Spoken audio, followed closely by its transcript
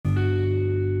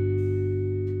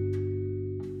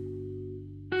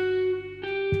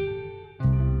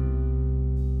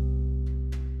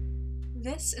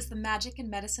This is the Magic and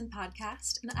Medicine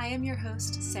podcast, and I am your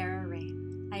host, Sarah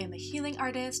Rain. I am a healing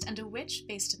artist and a witch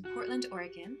based in Portland,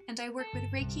 Oregon, and I work with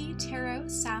Reiki, Tarot,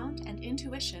 sound, and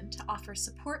intuition to offer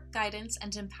support, guidance,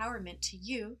 and empowerment to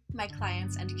you, my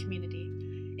clients, and community.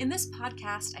 In this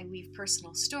podcast, I weave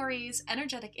personal stories,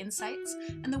 energetic insights,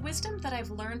 and the wisdom that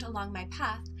I've learned along my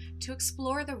path to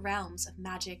explore the realms of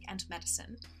magic and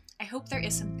medicine. I hope there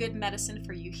is some good medicine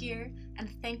for you here, and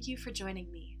thank you for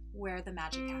joining me where the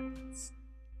magic happens.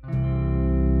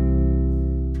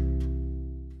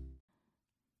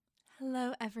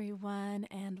 Hello everyone,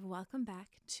 and welcome back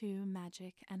to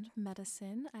Magic and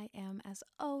Medicine. I am, as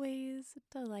always,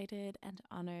 delighted and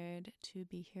honored to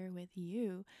be here with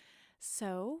you.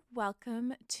 So,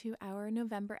 welcome to our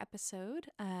November episode.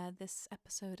 This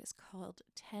episode is called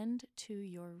Tend to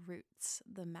Your Roots,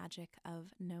 the Magic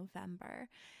of November.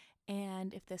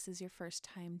 And if this is your first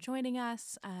time joining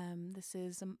us, this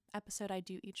is an episode I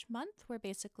do each month where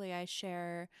basically I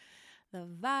share the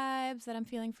vibes that I'm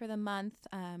feeling for the month,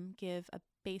 give a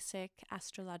basic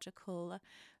astrological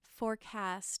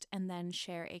forecast, and then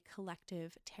share a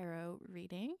collective tarot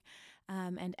reading.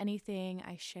 And anything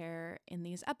I share in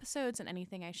these episodes and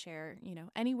anything I share,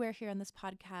 anywhere here on this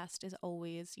podcast is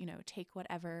always, take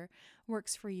whatever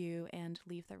works for you and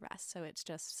leave the rest. So it's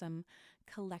just some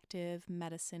collective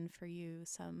medicine for you,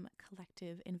 some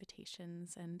collective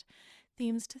invitations and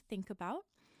themes to think about.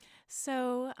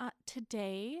 So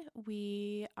today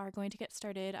we are going to get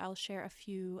started. I'll share a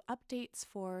few updates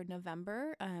for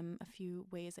November, a few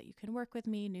ways that you can work with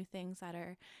me, new things that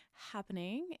are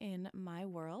happening in my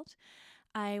world.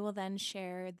 I will then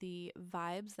share the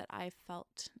vibes that I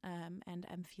felt and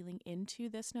am feeling into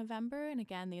this November. And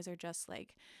again, these are just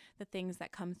like the things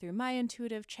that come through my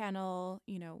intuitive channel,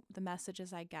 the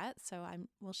messages I get. So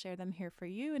we'll share them here for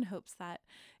you in hopes that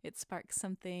it sparks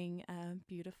something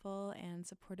beautiful and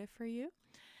supportive for you.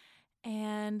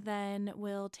 And then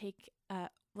we'll take a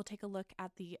look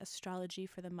at the astrology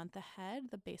for the month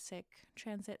ahead, the basic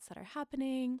transits that are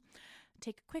happening.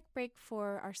 Take a quick break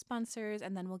for our sponsors,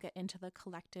 and then we'll get into the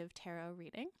collective tarot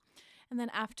reading. And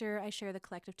then after I share the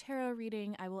collective tarot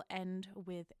reading, I will end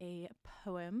with a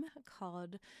poem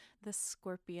called The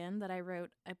Scorpion that I wrote,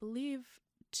 I believe,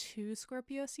 2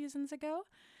 Scorpio seasons ago.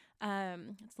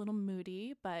 It's a little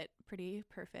moody, but pretty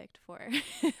perfect for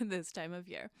this time of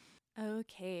year.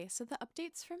 Okay, so the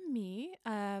updates from me.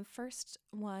 First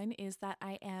one is that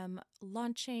I am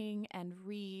launching and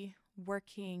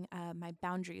reworking my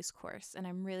boundaries course, and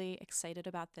I'm really excited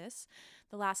about this.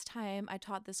 The last time I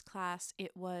taught this class,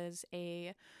 it was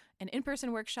an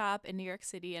in-person workshop in New York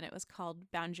City, and it was called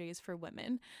Boundaries for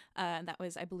Women. That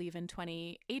was, I believe, in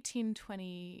 2018,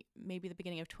 maybe the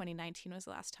beginning of 2019 was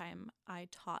the last time I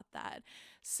taught that.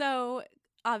 So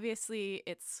obviously,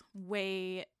 it's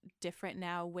way different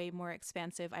now, way more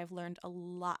expansive. I've learned a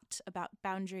lot about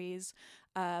boundaries,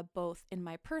 both in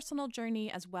my personal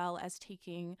journey as well as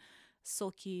taking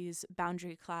Sulki's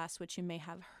boundary class, which you may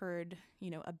have heard,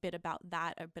 a bit about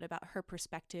that, a bit about her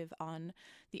perspective on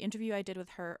the interview I did with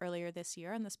her earlier this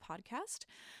year on this podcast.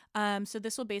 So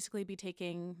this will basically be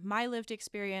taking my lived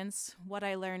experience, what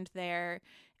I learned there,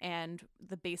 and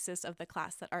the basis of the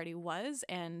class that already was,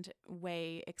 and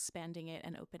way expanding it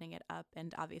and opening it up.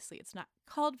 And obviously it's not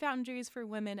called Boundaries for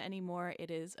Women anymore.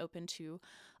 It is open to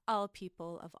all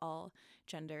people of all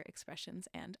gender expressions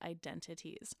and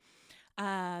identities.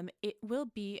 It will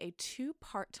be a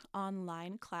 2-part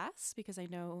online class because I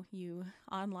know you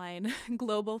online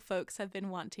global folks have been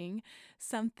wanting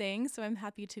something, so I'm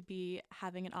happy to be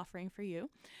having an offering for you.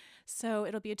 So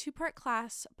it'll be a 2-part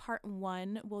class. Part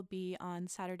 1 will be on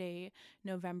Saturday,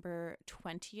 November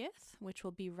 20th, which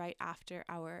will be right after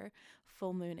our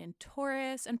full moon in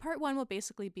Taurus. And part 1 will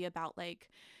basically be about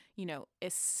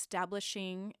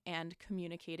establishing and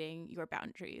communicating your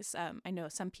boundaries. I know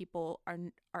some people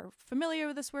are familiar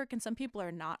with this work and some people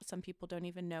are not. Some people don't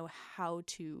even know how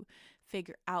to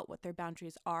figure out what their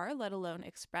boundaries are, let alone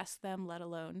express them, let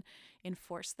alone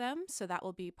enforce them. So that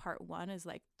will be part 1, is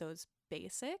like those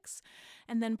basics.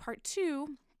 And then part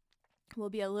 2 will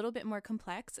be a little bit more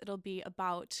complex. It'll be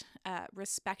about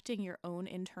respecting your own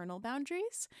internal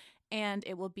boundaries, and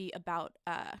it will be about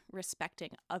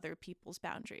respecting other people's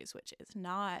boundaries, which is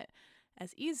not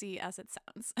as easy as it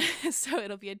sounds. So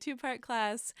it'll be a 2-part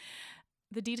class.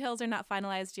 The details are not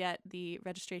finalized yet. The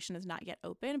registration is not yet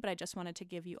open, but I just wanted to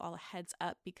give you all a heads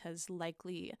up because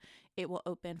likely it will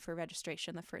open for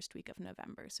registration the first week of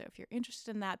November. So if you're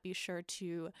interested in that, be sure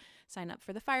to sign up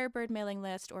for the Firebird mailing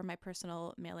list or my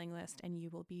personal mailing list, and you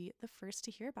will be the first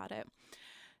to hear about it.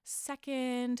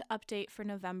 Second update for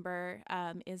November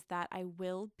is that I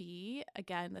will be,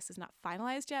 again, this is not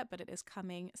finalized yet, but it is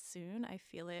coming soon. I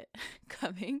feel it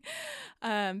coming.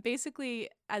 Basically,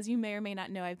 as you may or may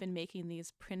not know, I've been making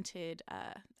these printed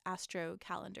astro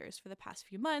calendars for the past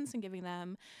few months and giving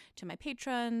them to my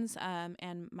patrons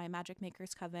and my Magic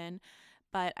Makers Coven.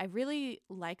 But I really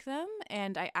like them,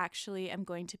 and I actually am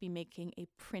going to be making a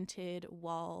printed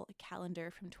wall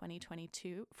calendar from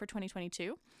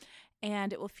 2022.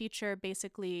 And it will feature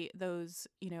basically those,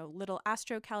 little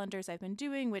astro calendars I've been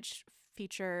doing, which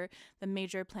feature the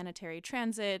major planetary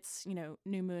transits, new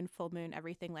moon, full moon,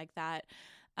 everything like that,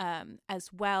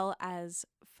 as well as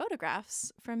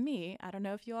photographs from me. I don't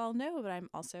know if you all know, but I'm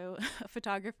also a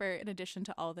photographer in addition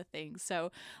to all the things.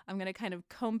 So I'm going to kind of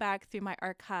comb back through my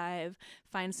archive,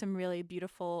 find some really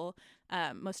beautiful,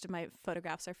 most of my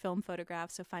photographs are film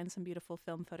photographs, so find some beautiful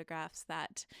film photographs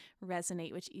that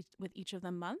resonate with each of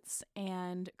the months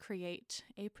and create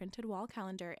a printed wall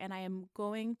calendar. And I am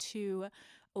going to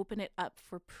open it up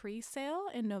for pre-sale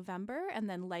in November and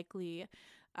then likely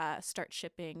start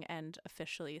shipping and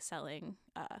officially selling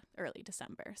early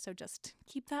December. So just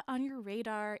keep that on your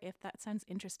radar if that sounds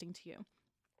interesting to you.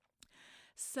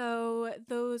 So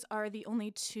those are the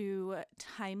only two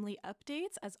timely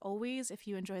updates. As always, if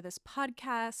you enjoy this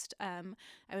podcast, I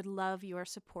would love your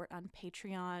support on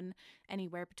Patreon.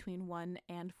 Anywhere between $1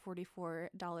 and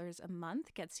 $44 a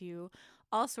month gets you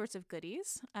all sorts of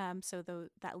goodies. So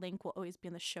that link will always be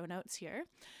in the show notes here.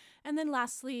 And then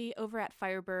lastly, over at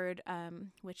Firebird,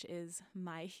 which is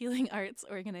my healing arts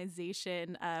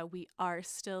organization, we are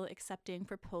still accepting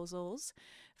proposals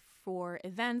for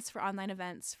online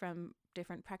events from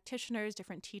different practitioners,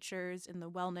 different teachers in the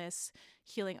wellness,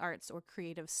 healing arts, or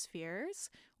creative spheres,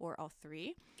 or all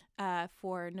three,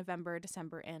 for November,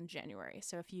 December, and January.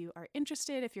 So if you are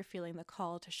interested, if you're feeling the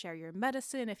call to share your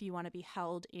medicine, if you want to be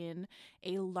held in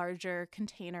a larger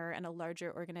container and a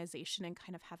larger organization and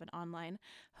kind of have an online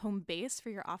home base for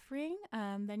your offering,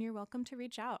 then you're welcome to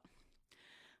reach out.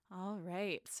 All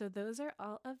right, so those are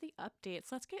all of the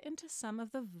updates. Let's get into some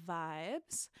of the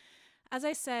vibes. As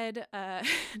I said,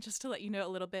 just to let you know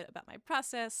a little bit about my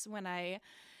process, when I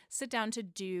sit down to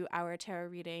do our tarot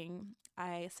reading,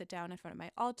 I sit down in front of my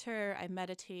altar, I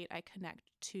meditate, I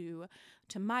connect to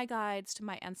my guides, to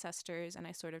my ancestors, and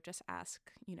I sort of just ask,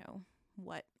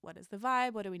 what is the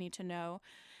vibe? What do we need to know?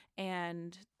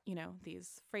 And,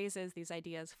 these phrases, these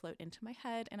ideas float into my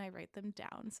head and I write them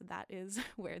down. So that is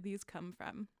where these come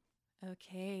from.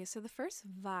 Okay, so the first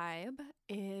vibe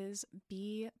is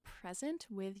be present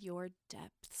with your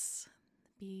depths.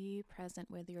 Be present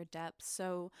with your depths.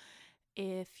 So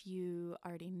if you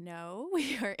already know,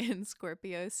 we are in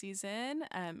Scorpio season,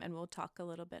 and we'll talk a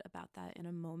little bit about that in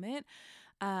a moment.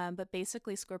 But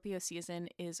basically, Scorpio season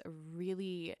is a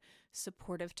really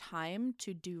supportive time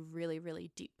to do really,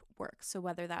 really deep work. So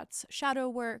whether that's shadow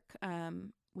work,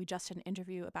 we just had an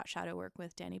interview about shadow work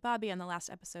with Danny Bobby on the last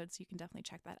episode, so you can definitely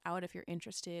check that out if you're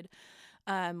interested.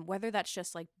 Whether that's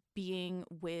just like being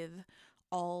with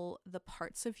all the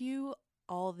parts of you,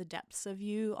 all the depths of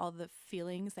you, all the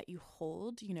feelings that you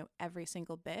hold, every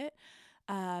single bit,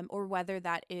 or whether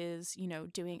that is,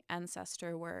 doing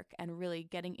ancestor work and really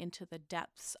getting into the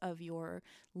depths of your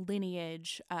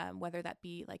lineage, whether that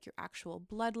be like your actual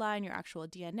bloodline, your actual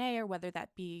DNA, or whether that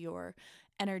be your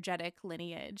energetic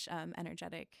lineage,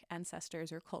 energetic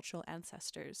ancestors or cultural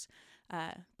ancestors.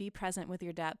 Be present with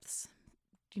your depths.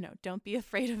 Don't be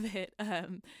afraid of it.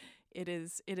 It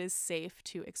is safe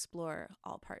to explore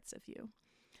all parts of you.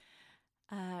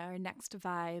 Our next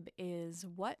vibe is,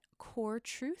 what core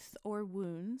truth or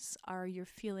wounds are your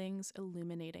feelings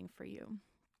illuminating for you?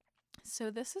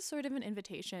 So this is sort of an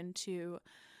invitation to,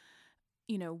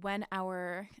 when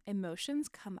our emotions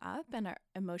come up, and our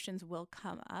emotions will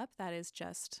come up, that is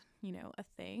just, a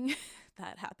thing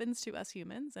that happens to us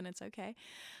humans, and it's okay.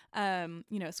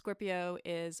 Scorpio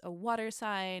is a water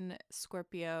sign.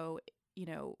 Scorpio,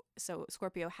 so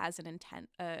Scorpio has an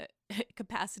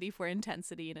capacity for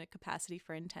intensity and a capacity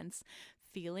for intense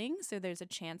feeling. So there's a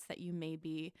chance that you may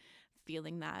be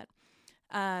feeling that.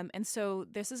 And so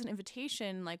this is an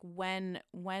invitation, like when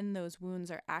those wounds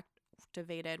are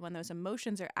activated, when those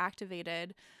emotions are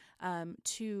activated,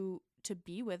 to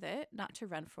be with it, not to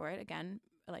run for it. Again,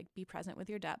 like be present with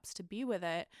your depths, to be with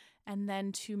it, and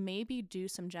then to maybe do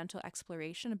some gentle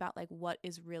exploration about like what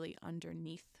is really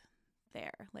underneath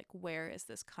there, like where is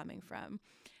this coming from,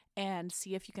 and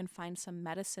see if you can find some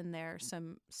medicine there,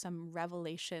 some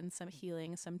revelation, some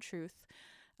healing, some truth,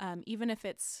 Even if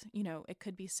it's, it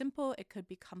could be simple, it could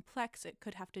be complex, it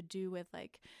could have to do with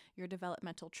like your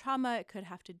developmental trauma, it could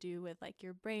have to do with like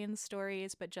your brain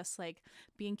stories, but just like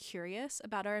being curious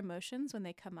about our emotions when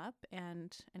they come up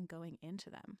and going into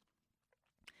them.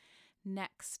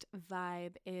 Next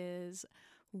vibe is,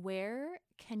 where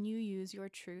can you use your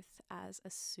truth as a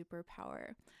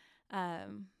superpower?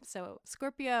 So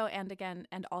Scorpio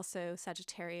and also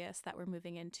Sagittarius that we're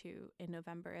moving into in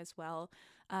November as well.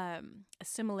 A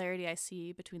similarity I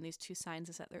see between these two signs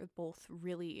is that they're both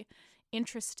really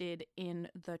interested in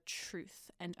the truth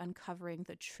and uncovering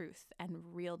the truth and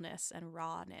realness and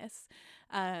rawness.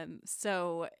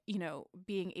 So,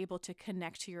 being able to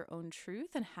connect to your own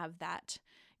truth and have that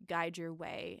guide your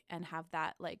way and have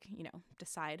that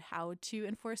decide how to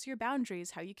enforce your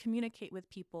boundaries, how you communicate with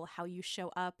people, how you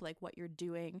show up, like what you're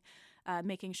doing,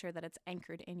 making sure that it's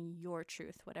anchored in your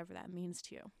truth, whatever that means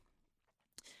to you.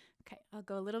 Okay, I'll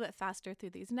go a little bit faster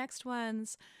through these next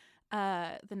ones.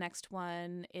 The next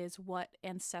one is, what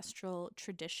ancestral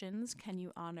traditions can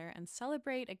you honor and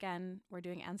celebrate? Again, we're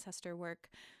doing ancestor work.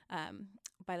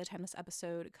 By the time this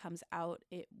episode comes out,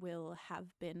 it will have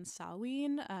been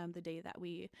Samhain, the day that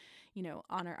we,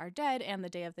 honor our dead, and the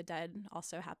Day of the Dead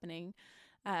also happening.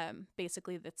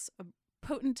 Basically, that's a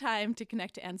potent time to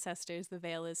connect to ancestors. The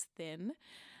veil is thin.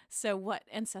 So what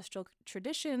ancestral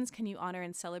traditions can you honor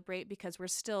and celebrate? Because we're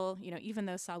still, even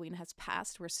though Samhain has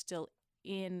passed, we're still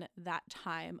in that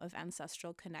time of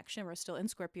ancestral connection. We're still in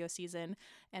Scorpio season,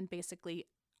 and basically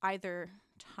either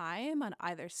time on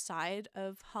either side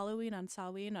of Halloween, on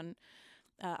Samhain, on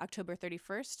October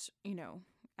 31st,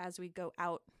 as we go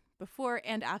out before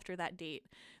and after that date,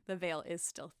 the veil is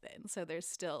still thin. So there's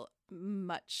still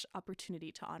much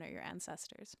opportunity to honor your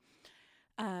ancestors.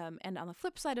 And on the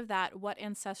flip side of that, what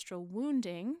ancestral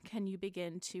wounding can you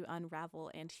begin to unravel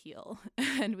and heal?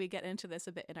 And we get into this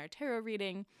a bit in our tarot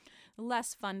reading.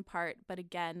 Less fun part, but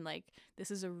again, this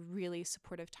is a really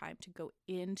supportive time to go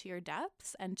into your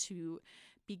depths and to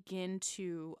begin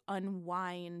to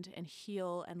unwind and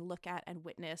heal and look at and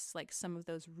witness some of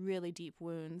those really deep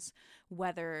wounds,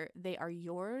 whether they are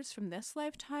yours from this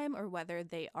lifetime or whether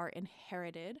they are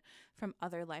inherited from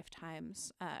other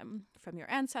lifetimes, from your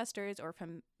ancestors or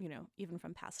from, even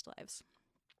from past lives.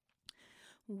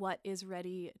 What is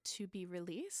ready to be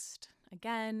released?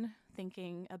 Again,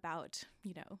 thinking about,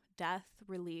 death,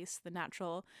 release, the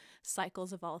natural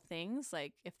cycles of all things.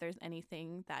 If there's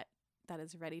anything that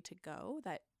is ready to go,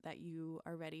 that you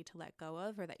are ready to let go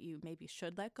of, or that you maybe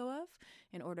should let go of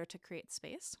in order to create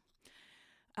space.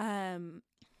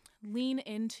 Lean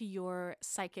into your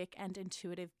psychic and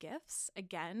intuitive gifts.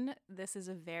 Again, this is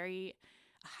a very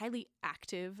highly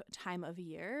active time of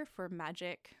year for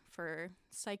magic, for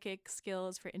psychic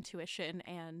skills, for intuition,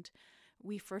 and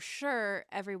we for sure,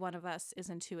 every one of us is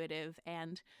intuitive,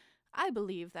 and I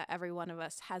believe that every one of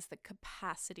us has the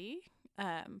capacity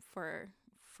for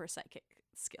psychic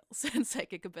skills and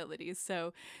psychic abilities.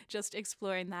 So just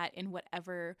exploring that in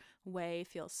whatever way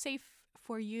feels safe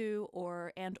for you,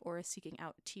 or seeking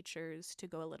out teachers to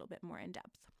go a little bit more in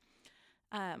depth.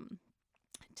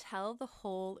 Tell the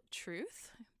whole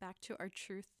truth. Back to our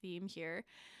truth theme here.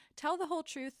 Tell the whole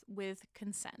truth with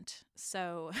consent.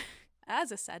 So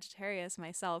as a Sagittarius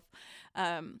myself,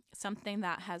 something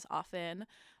that has often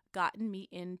gotten me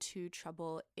into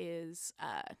trouble is,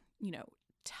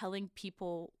 telling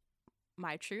people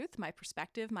my truth, my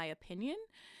perspective, my opinion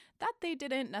that they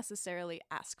didn't necessarily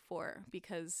ask for,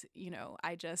 because,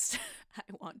 I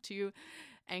want to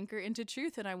anchor into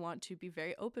truth and I want to be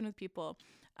very open with people.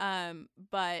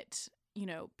 But,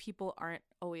 people aren't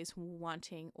always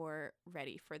wanting or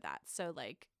ready for that. So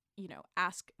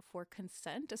ask for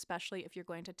consent, especially if you're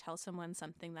going to tell someone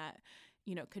something that,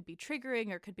 could be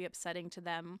triggering or could be upsetting to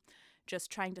them.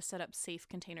 Just trying to set up safe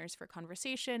containers for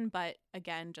conversation. But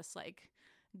again, just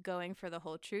going for the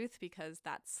whole truth, because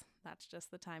that's just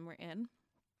the time we're in.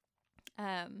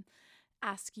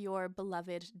 Ask your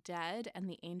beloved dead and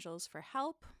the angels for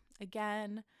help.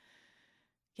 Again,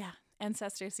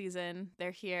 ancestor season. They're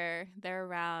here, they're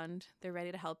around, they're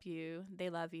ready to help you,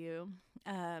 they love you.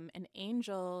 And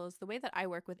angels, the way that I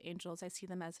work with angels, I see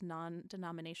them as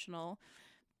non-denominational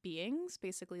beings,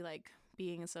 basically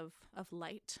beings of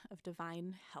light, of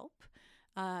divine help.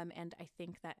 And I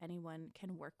think that anyone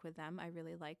can work with them. I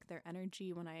really like their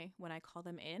energy when I call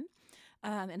them in.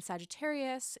 And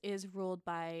Sagittarius is ruled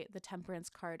by the Temperance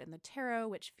card in the tarot,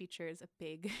 which features a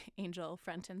big angel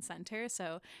front and center.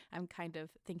 So I'm kind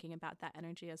of thinking about that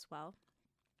energy as well.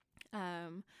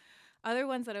 Other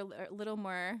ones that are a little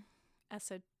more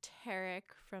esoteric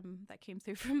that came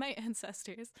through from my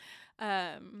ancestors.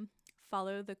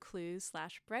 follow the clues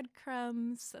 /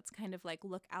 breadcrumbs. That's kind of like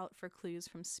look out for clues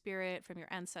from spirit, from your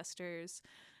ancestors.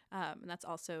 And that's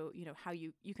also, how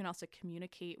you can also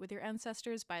communicate with your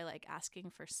ancestors by like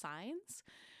asking for signs.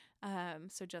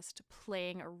 So just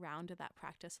playing around with that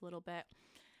practice a little bit.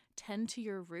 Tend to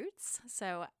your roots.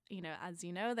 So, as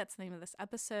you know, that's the name of this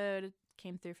episode,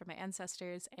 came through from my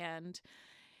ancestors. And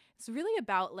it's really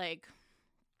about like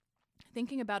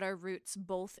thinking about our roots,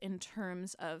 both in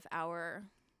terms of our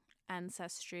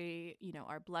ancestry,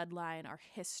 our bloodline, our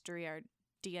history, our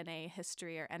DNA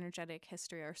history, our energetic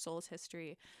history, our soul's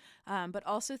history, but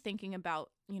also thinking about,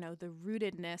 the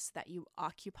rootedness that you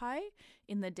occupy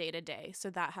in the day-to-day. So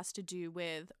that has to do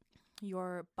with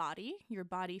your body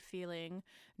feeling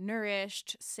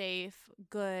nourished, safe,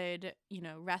 good,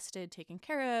 rested, taken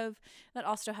care of. That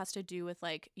also has to do with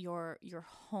like your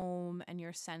home and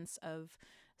your sense of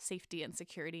safety and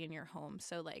security in your home.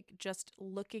 So like just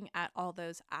looking at all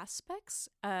those aspects,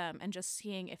 and just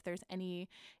seeing if there's any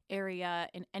area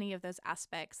in any of those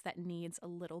aspects that needs a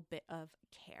little bit of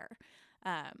care.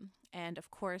 And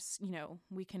of course,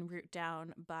 we can root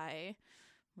down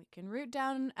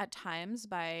at times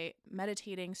by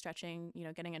meditating, stretching,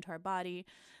 getting into our body.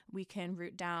 We can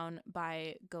root down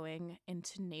by going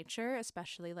into nature,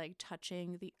 especially like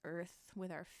touching the earth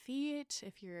with our feet.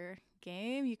 If you're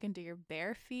game, you can do your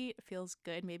bare feet. It feels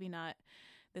good. Maybe not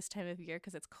this time of year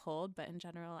because it's cold, but in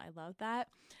general, I love that.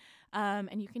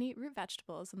 And you can eat root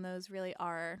vegetables, and those really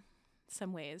are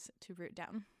some ways to root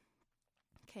down.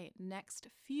 Okay, next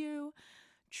few.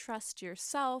 Trust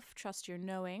yourself, trust your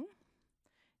knowing.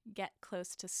 Get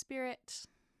close to spirit.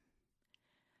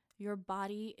 Your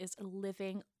body is a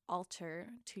living altar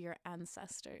to your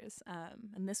ancestors.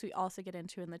 And this we also get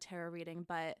into in the tarot reading,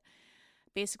 but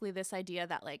basically this idea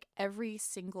that like every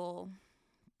single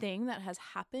thing that has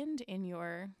happened in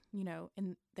your,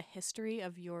 in the history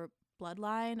of your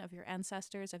bloodline, of your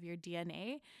ancestors, of your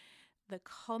DNA, the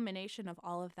culmination of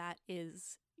all of that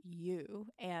is you.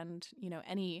 And,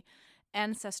 any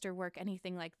ancestor work,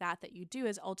 anything like that you do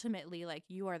is ultimately like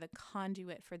you are the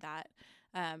conduit for that.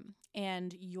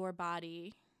 And your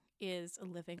body is a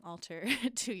living altar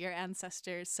to your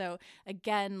ancestors. So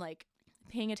again, like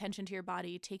paying attention to your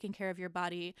body, taking care of your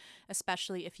body,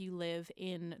 especially if you live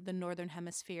in the Northern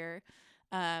Hemisphere,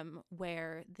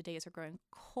 where the days are growing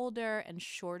colder and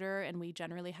shorter and we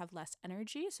generally have less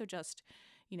energy. So just,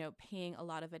 paying a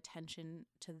lot of attention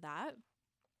to that.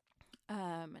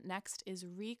 Next is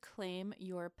reclaim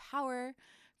your power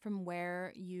from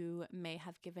where you may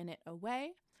have given it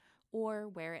away or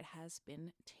where it has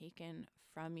been taken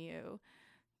from you.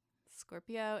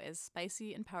 Scorpio is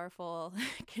spicy and powerful,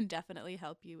 can definitely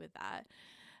help you with that.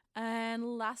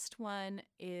 And last one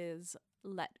is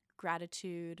let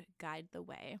gratitude guide the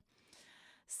way.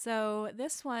 So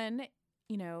this one,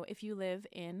 if you live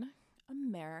in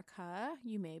America,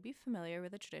 you may be familiar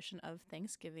with the tradition of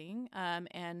Thanksgiving.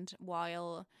 And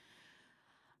while,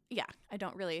 I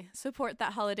don't really support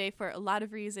that holiday for a lot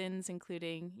of reasons,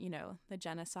 including, the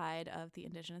genocide of the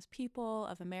indigenous people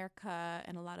of America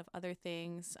and a lot of other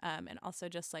things. And also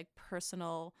just like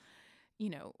personal,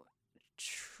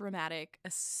 traumatic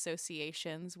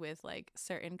associations with like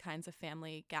certain kinds of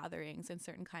family gatherings and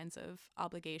certain kinds of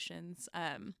obligations.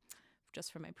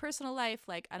 Just from my personal life,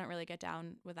 like I don't really get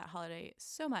down with that holiday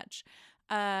so much.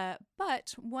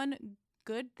 But one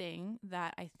good thing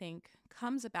that I think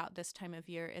comes about this time of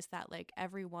year is that like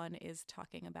everyone is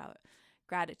talking about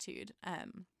gratitude.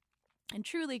 And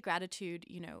truly gratitude,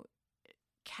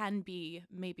 can be,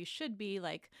 maybe should be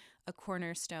like a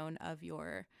cornerstone of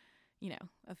your,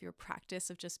 of your practice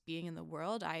of just being in the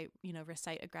world. I,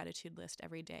 recite a gratitude list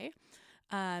every day.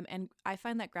 And I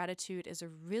find that gratitude is a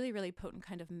really, really potent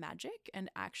kind of magic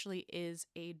and actually is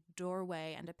a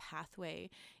doorway and a pathway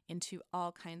into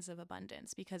all kinds of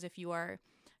abundance. Because if you are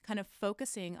kind of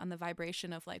focusing on the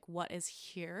vibration of like what is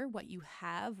here, what you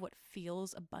have, what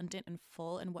feels abundant and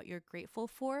full, and what you're grateful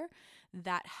for,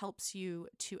 that helps you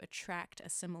to attract a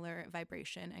similar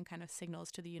vibration and kind of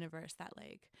signals to the universe that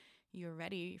like you're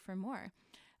ready for more.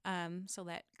 So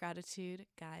let gratitude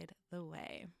guide the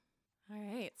way. All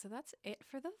right, so that's it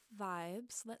for the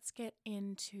vibes. Let's get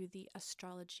into the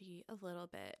astrology a little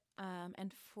bit.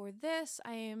 And for this,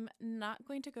 I am not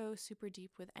going to go super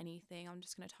deep with anything. I'm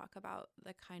just going to talk about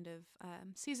the kind of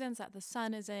seasons that the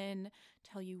sun is in,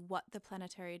 tell you what the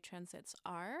planetary transits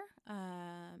are,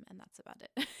 and that's about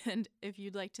it. And if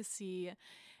you'd like to see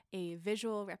a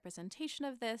visual representation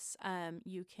of this,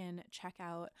 you can check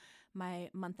out my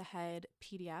month ahead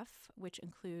PDF, which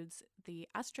includes the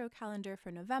astro calendar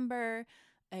for November,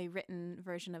 a written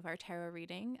version of our tarot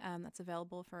reading that's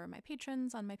available for my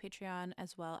patrons on my Patreon,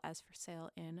 as well as for sale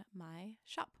in my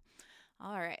shop.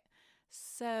 All right.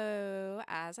 So,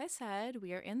 as I said,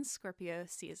 we are in Scorpio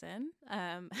season.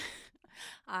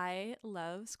 I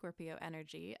love Scorpio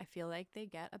energy. I feel like they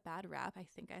get a bad rap. I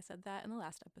think I said that in the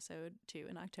last episode too,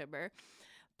 in October.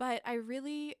 But I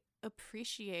really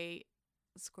appreciate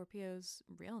Scorpio's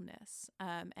realness.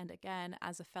 And again,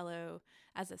 as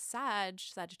a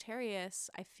Sagittarius,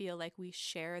 I feel like we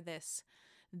share this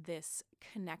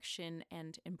connection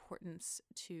and importance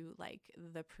to like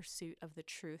the pursuit of the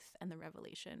truth and the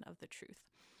revelation of the truth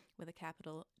with a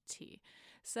capital T.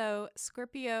 So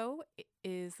Scorpio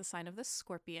is the sign of the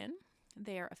scorpion.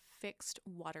 They are a fixed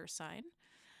water sign.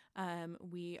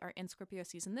 We are in Scorpio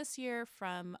season this year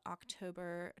from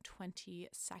October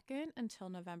 22nd until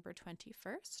November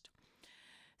 21st.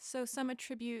 So some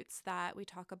attributes that we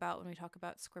talk about when we talk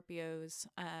about Scorpios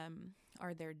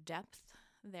are their depth,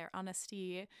 their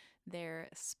honesty, their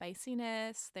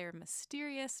spiciness, their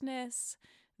mysteriousness,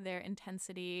 their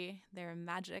intensity, their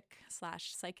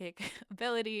magic/psychic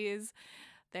abilities,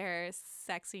 their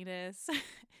sexiness,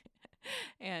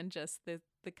 and just the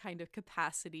kind of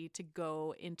capacity to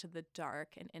go into the dark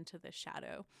and into the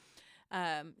shadow.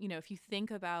 If you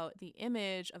think about the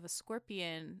image of a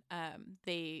scorpion,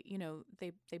 they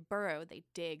burrow, they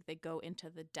dig, they go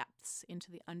into the depths, into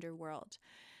the underworld.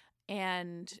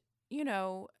 And,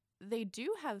 they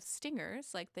do have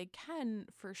stingers, like they can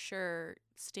for sure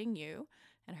sting you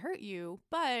and hurt you,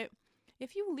 but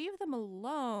if you leave them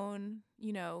alone,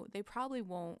 they probably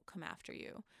won't come after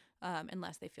you.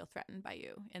 Unless they feel threatened by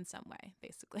you in some way,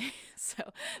 basically.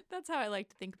 So that's how I like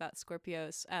to think about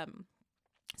Scorpios.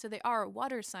 So they are a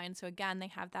water sign. So again, they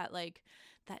have that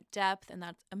depth and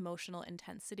that emotional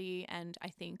intensity. And I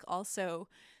think also,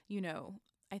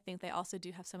 I think they also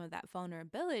do have some of that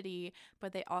vulnerability,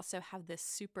 but they also have this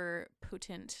super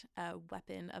potent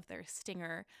weapon of their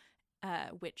stinger,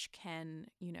 which can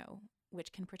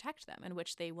protect them and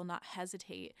which they will not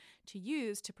hesitate to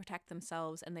use to protect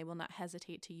themselves, and they will not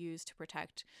hesitate to use to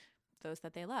protect those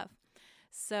that they love.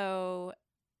 So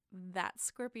that's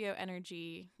Scorpio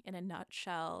energy in a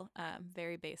nutshell,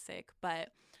 very basic,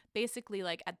 but basically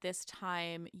like at this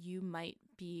time you might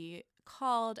be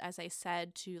called, as I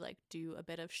said, to like do a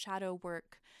bit of shadow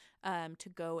work, to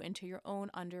go into your own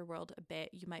underworld a bit.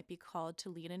 You might be called to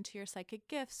lean into your psychic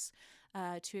gifts,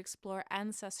 to explore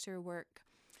ancestor work,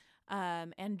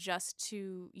 and just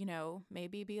to,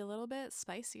 maybe be a little bit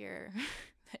spicier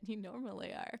than you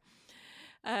normally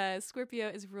are. Scorpio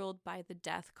is ruled by the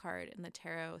Death card in the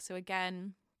tarot. So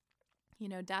again,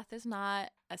 death is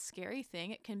not a scary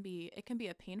thing. It can be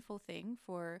a painful thing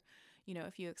for,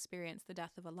 if you experience the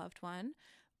death of a loved one.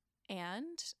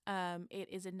 And it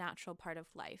is a natural part of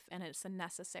life, and it's a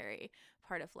necessary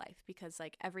part of life, because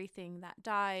like everything that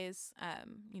dies,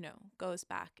 goes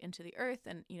back into the earth,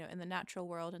 and, in the natural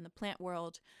world and the plant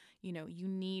world, you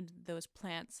need those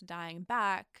plants dying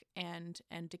back and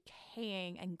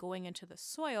decaying and going into the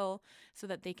soil so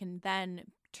that they can then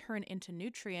turn into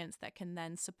nutrients that can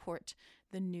then support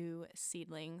the new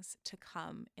seedlings to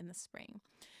come in the spring.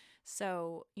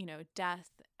 So,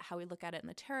 death, how we look at it in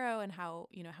the tarot and how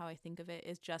I think of it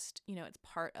is just, it's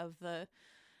part of the,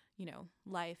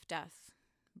 life, death,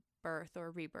 birth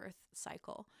or rebirth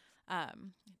cycle.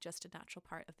 Just a natural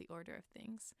part of the order of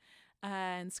things.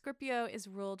 And Scorpio is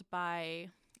ruled by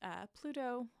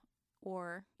Pluto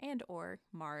or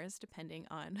Mars, depending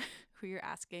on who you're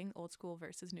asking, old school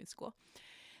versus new school.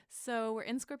 So we're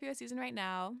in Scorpio season right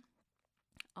now.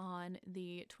 On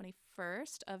the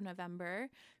 21st of November,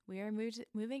 we are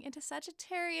moving into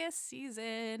Sagittarius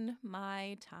season,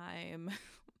 my time.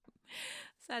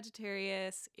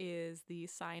 Sagittarius is the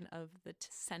sign of the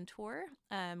centaur,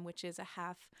 which is a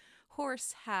half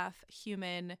horse, half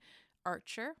human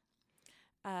archer.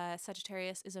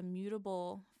 Sagittarius is a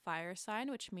mutable fire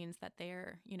sign, which means that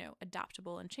they're,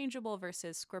 adaptable and changeable,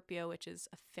 versus Scorpio, which is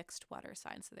a fixed water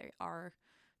sign. So they are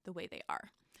the way they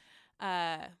are,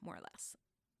 more or less.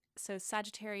 So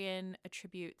Sagittarian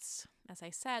attributes, as I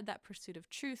said, that pursuit of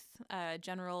truth,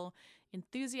 general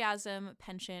enthusiasm,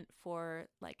 penchant for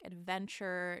like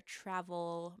adventure,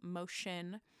 travel,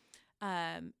 motion,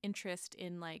 interest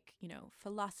in like,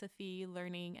 philosophy,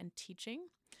 learning, and teaching.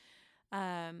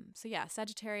 So yeah,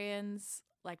 Sagittarians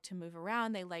like to move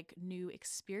around. They like new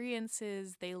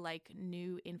experiences. They like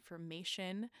new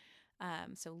information.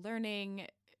 So learning,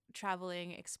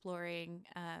 traveling, exploring,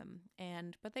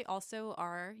 but they also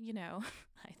are,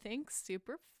 I think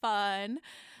super fun.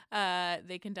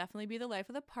 They can definitely be the life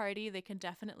of the party. They can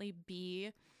definitely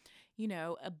be,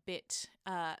 a bit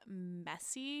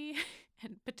messy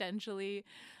and potentially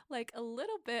like a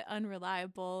little bit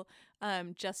unreliable,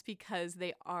 just because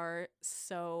they are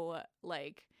so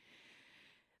like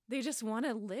they just want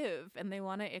to live and they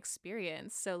want to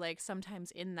experience. So like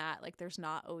sometimes in that, like there's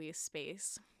not always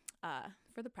space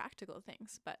for the practical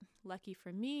things. But lucky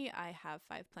for me, I have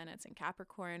 5 planets in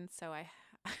Capricorn, so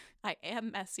I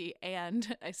am messy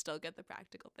and I still get the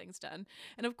practical things done.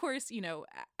 And of course,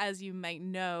 as you might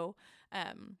know,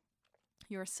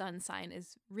 your sun sign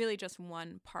is really just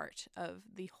one part of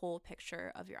the whole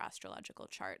picture of your astrological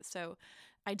chart. So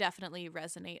I definitely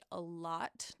resonate a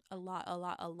lot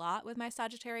with my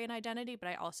Sagittarian identity, but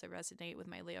I also resonate with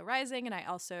my Leo rising. And I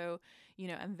also,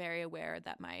 am very aware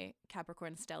that my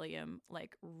Capricorn stellium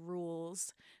like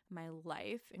rules my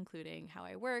life, including how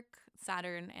I work,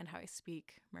 Saturn, and how I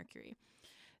speak, Mercury.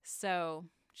 So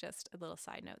just a little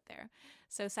side note there.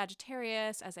 So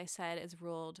Sagittarius, as I said, is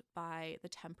ruled by the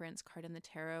Temperance card in the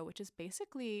tarot, which is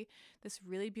basically this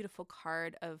really beautiful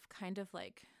card of kind of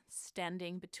like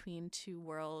standing between two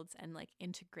worlds and like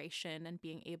integration and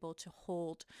being able to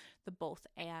hold the both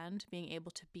and being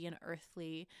able to be an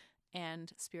earthly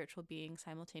and spiritual being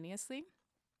simultaneously.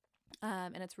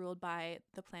 And it's ruled by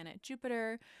the planet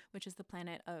Jupiter, which is the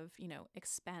planet of,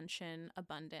 expansion,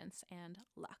 abundance, and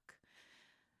luck.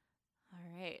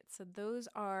 All right, so those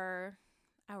are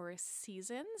our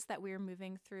seasons that we're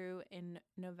moving through in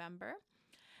November.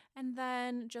 And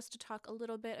then just to talk a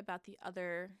little bit about the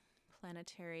other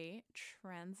planetary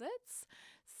transits.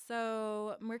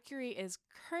 So Mercury is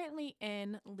currently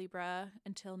in Libra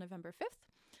until November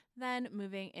 5th, then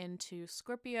moving into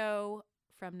Scorpio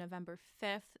from November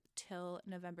 5th till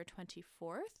November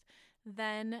 24th,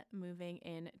 then moving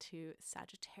into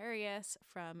Sagittarius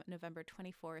from November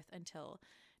 24th until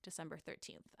December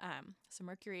 13th. So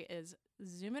Mercury is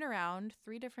zooming around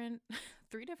three different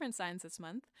signs this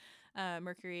month.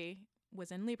 Mercury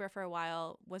was in Libra for a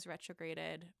while, was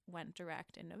retrograded, went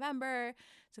direct in November.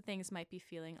 So things might be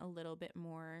feeling a little bit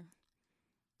more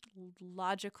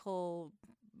logical,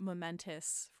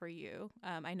 momentous for you.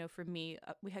 I know for me,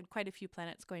 we had quite a few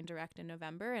planets going direct in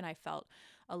November, and I felt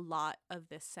a lot of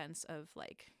this sense of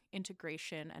like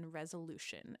integration and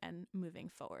resolution and moving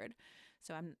forward.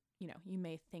 So you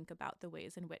may think about the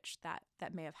ways in which that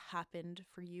may have happened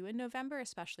for you in November,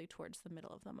 especially towards the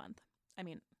middle of the month. I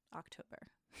mean,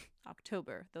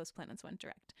 October, those planets went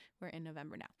direct. We're in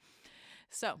November now.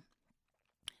 So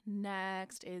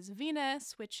next is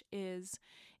Venus, which is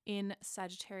in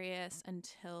Sagittarius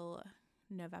until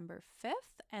November 5th,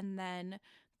 and then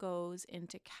goes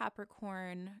into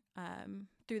Capricorn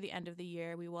through the end of the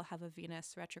year. We will have a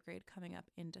Venus retrograde coming up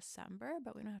in December,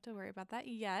 but we don't have to worry about that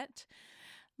yet.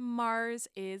 Mars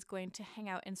is going to hang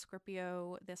out in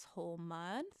Scorpio this whole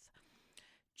month.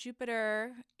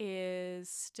 Jupiter is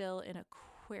still in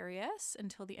Aquarius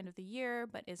until the end of the year,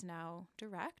 but is now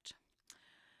direct.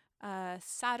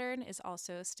 Saturn is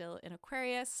also still in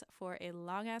Aquarius for a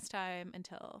long ass time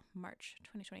until March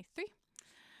 2023,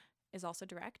 is also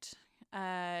direct.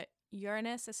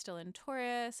 Uranus is still in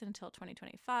Taurus until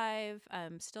 2025,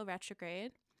 still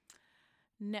retrograde.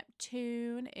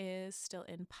 Neptune is still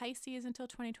in Pisces until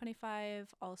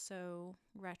 2025, also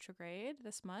retrograde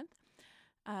this month.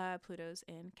 Pluto's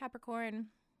in Capricorn,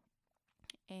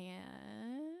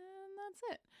 and that's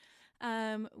it.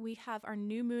 We have our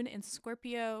new moon in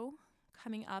Scorpio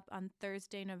coming up on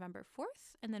Thursday, November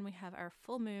 4th, and then we have our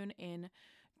full moon in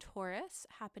Taurus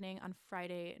happening on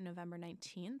Friday, November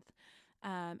 19th.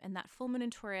 And that full moon in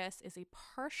Taurus is a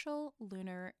partial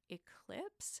lunar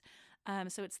eclipse.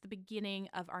 So it's the beginning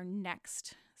of our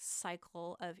next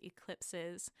cycle of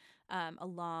eclipses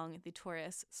along the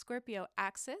Taurus-Scorpio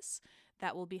axis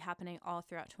that will be happening all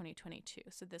throughout 2022.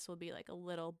 So this will be like a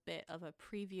little bit of a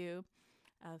preview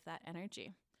of that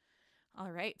energy.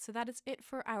 All right, so that is it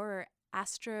for our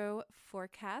astro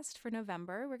forecast for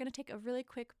November. We're going to take a really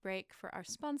quick break for our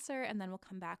sponsor, and then we'll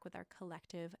come back with our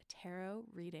collective tarot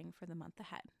reading for the month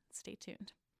ahead. Stay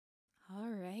tuned.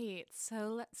 All right,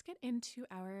 so let's get into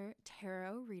our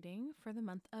tarot reading for the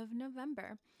month of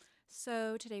November.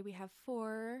 So today we have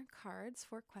 4 cards,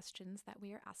 4 questions that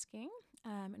we are asking,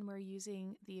 and we're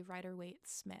using the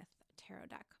Rider-Waite-Smith tarot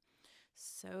deck.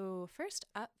 So first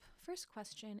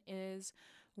question is,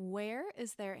 where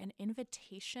is there an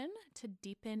invitation to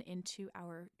deepen into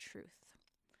our truth?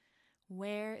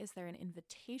 Where is there an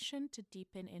invitation to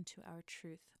deepen into our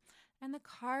truth? And the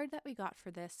card that we got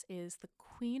for this is the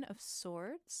Queen of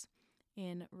Swords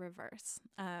in reverse.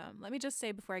 Let me just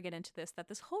say before I get into this that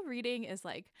this whole reading is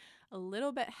like a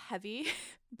little bit heavy,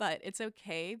 but it's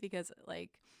okay because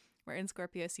like we're in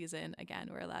Scorpio season. Again,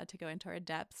 we're allowed to go into our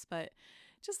depths, but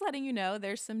just letting you know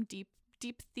there's some deep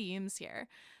themes here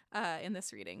in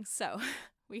this reading. So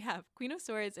we have Queen of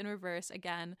Swords in reverse.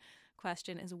 Again,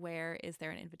 question is, where is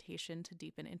there an invitation to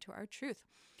deepen into our truth?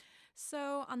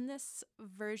 So on this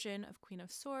version of Queen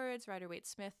of Swords,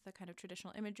 Rider-Waite-Smith, the kind of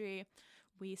traditional imagery,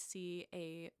 we see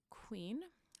a queen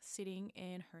sitting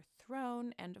in her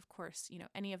throne. And of course,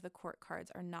 any of the court cards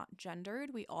are not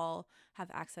gendered. We all have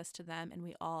access to them, and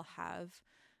we all have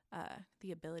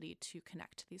the ability to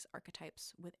connect to these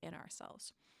archetypes within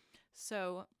ourselves.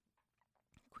 So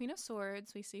Queen of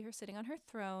Swords, we see her sitting on her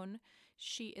throne.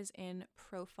 She is in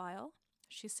profile.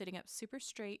 She's sitting up super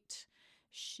straight.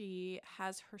 She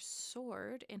has her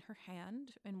sword in her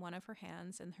hand, in one of her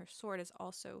hands, and her sword is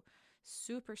also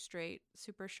super straight,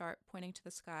 super sharp, pointing to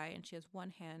the sky, and she has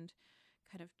one hand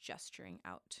kind of gesturing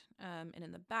out. And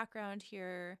in the background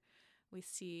here, we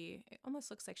see, it almost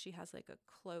looks like she has like a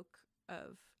cloak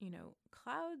of,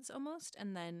 clouds almost.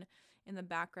 And then in the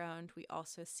background, we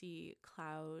also see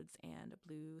clouds and a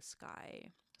blue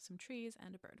sky, some trees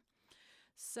and a bird.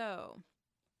 So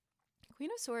Queen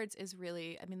of Swords is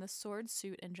really, the sword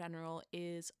suit in general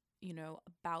is,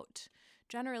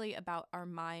 generally about our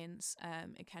minds.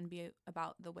 It can be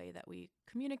about the way that we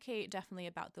communicate, definitely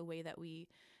about the way that we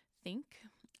think.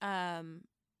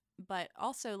 But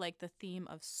also like the theme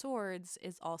of swords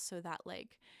is also that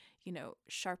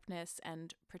sharpness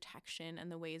and protection,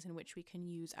 and the ways in which we can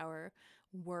use our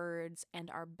words and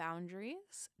our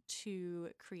boundaries to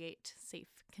create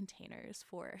safe containers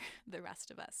for the rest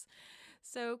of us.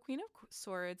 So Queen of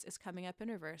Swords is coming up in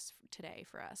reverse today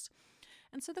for us.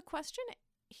 And so the question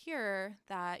here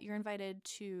that you're invited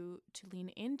to lean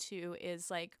into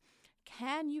is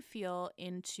can you feel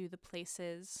into the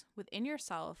places within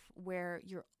yourself where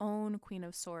your own Queen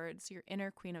of Swords, your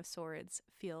inner Queen of Swords,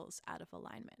 feels out of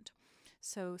alignment?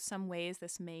 So some ways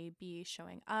this may be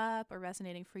showing up or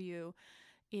resonating for you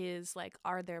is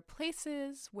are there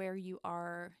places where you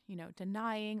are,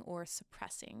 denying or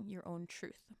suppressing your own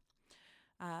truth?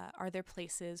 Are there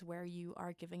places where you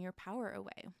are giving your power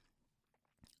away?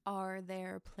 Are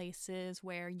there places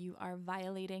where you are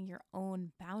violating your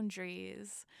own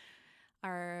boundaries,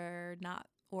 or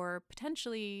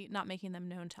potentially not making them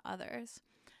known to others?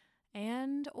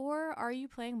 Or are you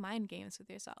playing mind games with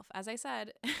yourself? As I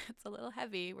said, it's a little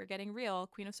heavy. We're getting real.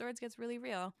 Queen of Swords gets really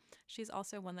real. She's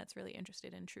also one that's really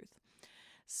interested in truth.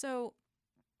 So,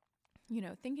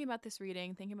 thinking about this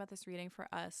reading for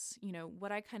us,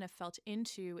 what I kind of felt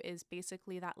into is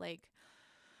basically that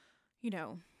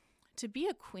to be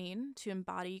a queen, to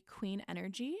embody queen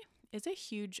energy is a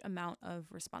huge amount of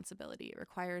responsibility. It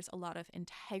requires a lot of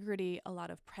integrity, a lot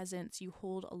of presence. You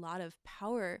hold a lot of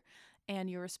power, and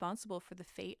you're responsible for the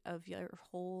fate of your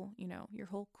whole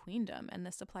queendom. And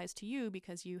this applies to you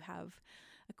because you have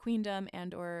a queendom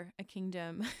and or a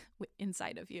kingdom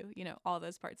inside of you, all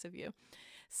those parts of you.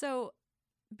 So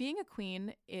being a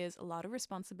queen is a lot of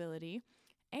responsibility,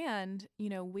 and,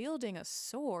 wielding a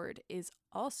sword is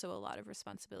also a lot of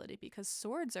responsibility, because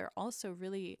swords are also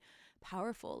really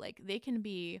powerful. They can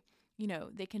be,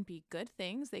 they can be good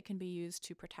things. They can be used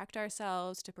to protect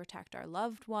ourselves, to protect our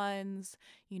loved ones.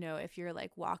 If you're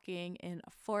walking in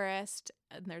a forest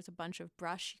and there's a bunch of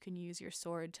brush, you can use your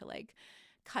sword to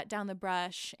cut down the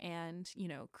brush and,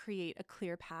 create a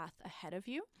clear path ahead of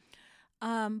you.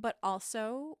 But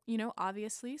also,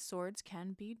 obviously swords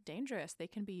can be dangerous. They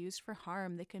can be used for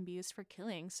harm. They can be used for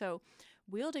killing. So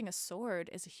wielding a sword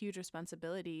is a huge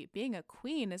responsibility. Being a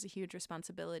queen is a huge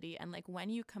responsibility. And when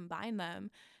you combine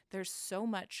them, there's so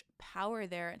much power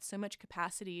there and so much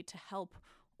capacity to help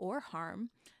or harm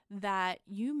that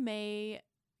you may,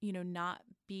 not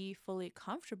be fully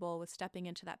comfortable with stepping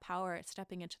into that power,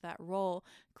 stepping into that role,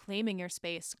 claiming your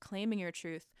space, claiming your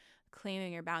truth,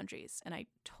 claiming your boundaries. And I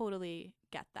totally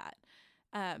get that.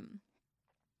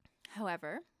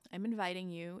 However, I'm inviting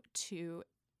you to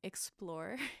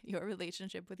explore your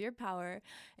relationship with your power,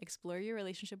 explore your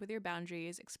relationship with your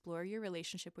boundaries, explore your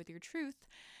relationship with your truth,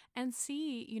 and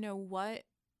see,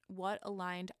 what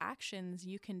aligned actions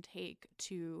you can take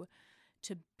to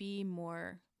be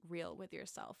more real with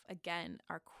yourself. Again,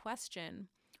 our question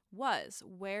was,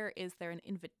 where is there an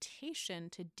invitation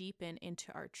to deepen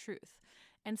into our truth?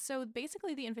 And so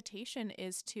basically the invitation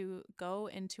is to go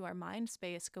into our mind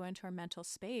space, go into our mental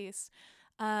space,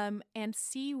 and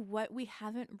see what we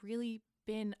haven't really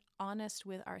been honest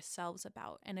with ourselves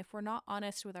about. And if we're not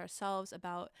honest with ourselves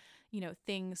about,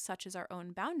 things such as our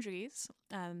own boundaries,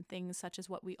 things such as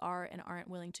what we are and aren't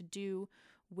willing to do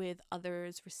with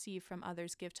others, receive from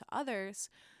others, give to others,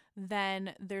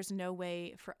 then there's no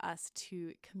way for us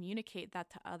to communicate that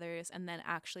to others and then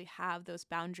actually have those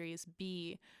boundaries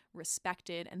be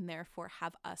respected and therefore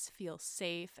have us feel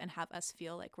safe and have us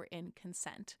feel like we're in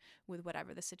consent with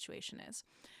whatever the situation is.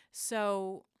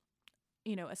 So,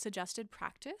 a suggested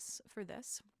practice for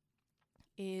this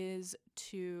is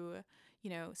to,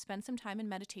 spend some time in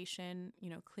meditation,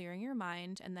 clearing your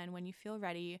mind. And then when you feel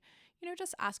ready,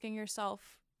 just asking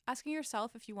yourself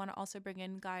if you want to also bring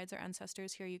in guides or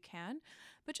ancestors here, you can,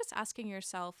 but just asking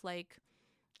yourself, like,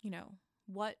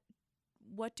 what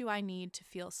do I need to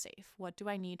feel safe? What do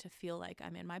I need to feel like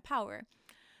I'm in my power?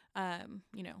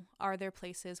 Are there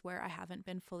places where I haven't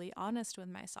been fully honest with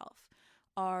myself?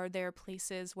 Are there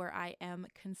places where I am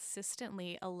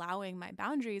consistently allowing my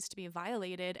boundaries to be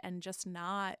violated and just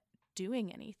not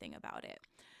doing anything about it?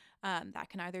 That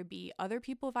can either be other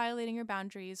people violating your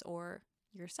boundaries or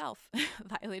yourself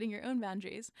violating your own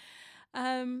boundaries.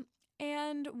 And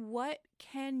what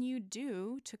can you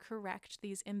do to correct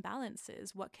these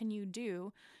imbalances? What can you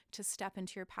do to step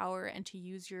into your power and to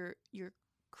use your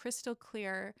crystal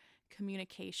clear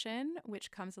communication,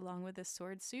 which comes along with this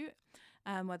sword suit,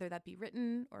 whether that be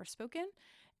written or spoken?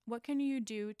 What can you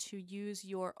do to use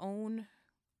your own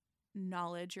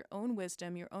knowledge, your own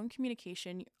wisdom, your own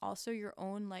communication, also your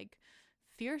own like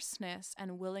fierceness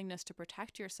and willingness to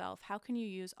protect yourself? How can you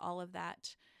use all of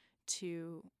that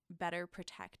to better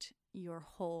protect your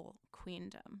whole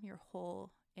queendom, your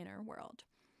whole inner world?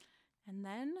 And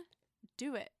then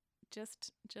do it.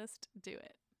 Just do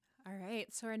it. All right.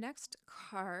 So our next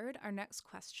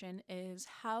question is,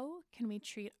 how can we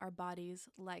treat our bodies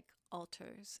like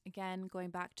altars? Again, going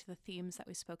back to the themes that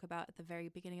we spoke about at the very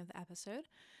beginning of the episode.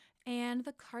 And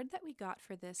the card that we got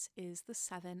for this is the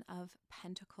Seven of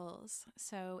Pentacles.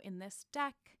 So in this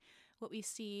deck, what we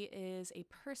see is a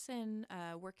person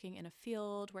working in a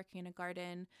field, working in a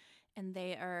garden, and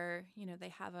they are, they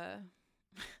have a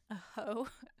hoe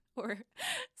or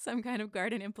some kind of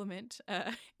garden implement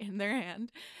in their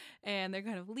hand, and they're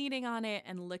kind of leaning on it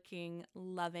and looking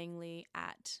lovingly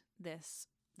at this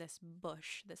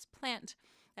bush, this plant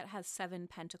that has 7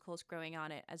 pentacles growing on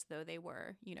it as though they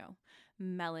were,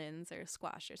 melons or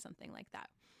squash or something like that.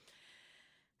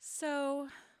 So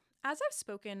as I've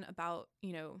spoken about,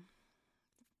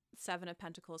 7 of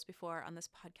Pentacles before on this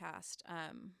podcast,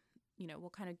 we'll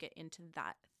kind of get into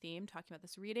that theme, talking about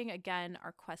this reading. Again,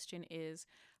 our question is,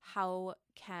 how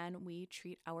can we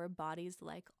treat our bodies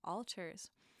like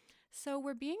altars? So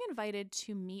we're being invited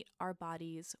to meet our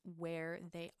bodies where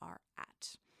they are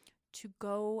at, to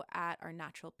go at our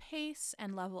natural pace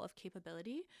and level of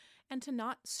capability, and to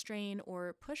not strain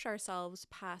or push ourselves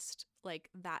past like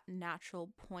that natural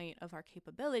point of our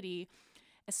capability,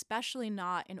 especially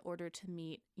not in order to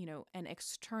meet, an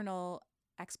external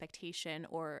expectation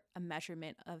or a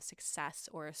measurement of success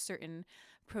or a certain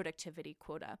productivity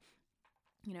quota.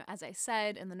 As I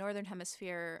said, in the Northern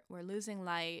Hemisphere, we're losing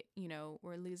light,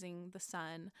 we're losing the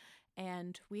sun,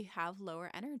 and we have lower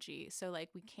energy. So like,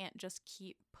 we can't just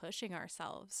keep pushing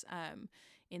ourselves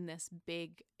in this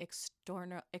big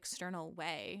external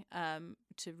way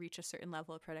to reach a certain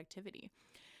level of productivity.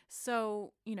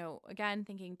 So, again,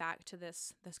 thinking back to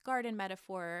this garden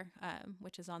metaphor,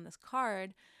 which is on this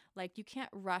card, like, you can't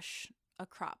rush a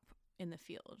crop in the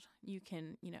field. You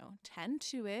can, tend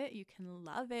to it, you can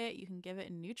love it, you can give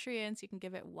it nutrients, you can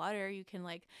give it water, you can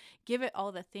like give it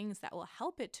all the things that will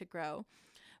help it to grow.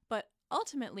 But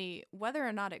ultimately, whether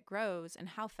or not it grows and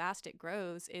how fast it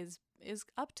grows is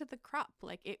up to the crop.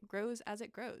 Like, it grows as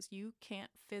it grows. You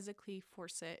can't physically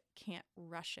force it, can't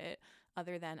rush it,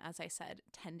 other than, as I said,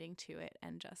 tending to it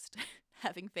and just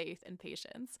having faith and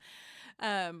patience.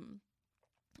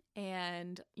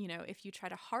 And, if you try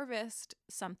to harvest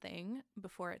something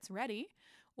before it's ready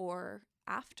or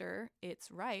after it's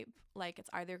ripe, like, it's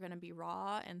either going to be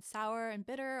raw and sour and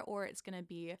bitter, or it's going to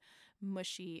be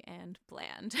mushy and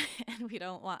bland. And we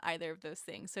don't want either of those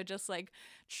things. So just like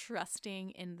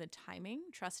trusting in the timing,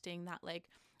 trusting that like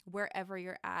wherever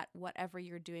you're at, whatever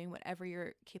you're doing, whatever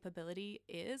your capability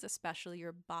is, especially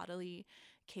your bodily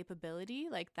capability,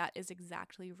 like that is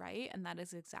exactly right. And that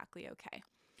is exactly okay.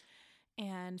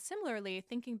 And similarly,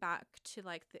 thinking back to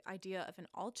like the idea of an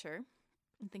altar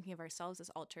and thinking of ourselves as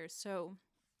altars. So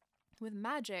with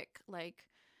magic, like,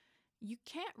 you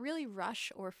can't really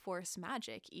rush or force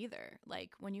magic either.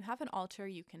 Like, when you have an altar,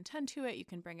 you can tend to it, you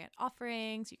can bring it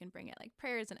offerings, you can bring it like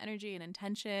prayers and energy and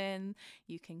intention,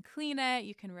 you can clean it,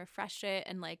 you can refresh it,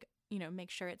 and like,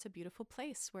 make sure it's a beautiful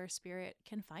place where spirit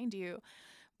can find you.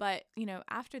 But,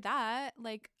 after that,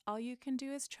 like, all you can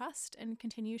do is trust and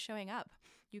continue showing up.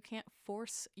 You can't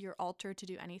force your altar to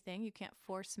do anything. You can't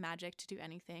force magic to do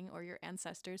anything, or your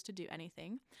ancestors to do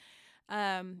anything.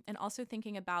 And also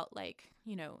thinking about, like,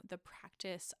 the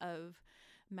practice of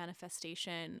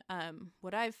manifestation.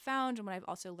 What I've found and what I've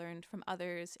also learned from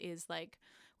others is, like,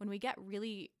 when we get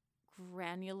really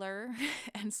granular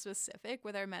and specific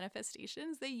with our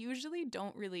manifestations, they usually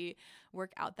don't really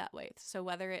work out that way. So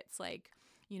whether it's like,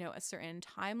 a certain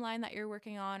timeline that you're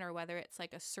working on, or whether it's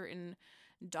like a certain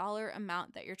dollar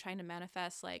amount that you're trying to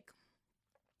manifest, like,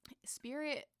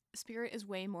 spirit is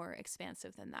way more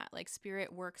expansive than that. Like,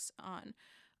 spirit works on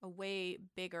a way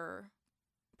bigger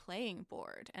playing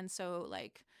board. And so,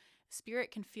 like,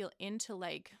 spirit can feel into,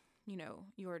 like,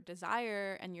 your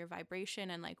desire and your vibration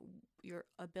and, like, your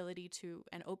ability to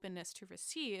and openness to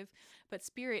receive. But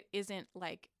spirit isn't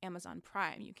like Amazon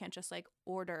Prime. You can't just, like,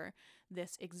 order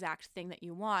this exact thing that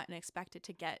you want and expect it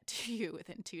to get to you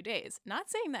within 2 days. Not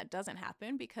saying that doesn't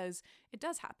happen, because it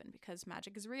does happen, because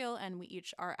magic is real, and we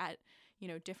each are at,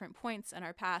 different points in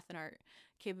our path and our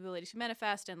capability to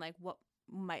manifest, and, like, what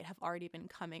might have already been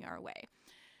coming our way.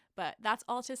 But that's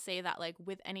all to say that, like,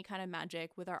 with any kind of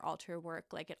magic, with our altar work,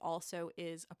 like, it also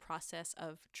is a process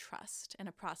of trust and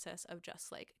a process of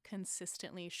just, like,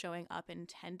 consistently showing up and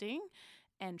tending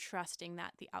and trusting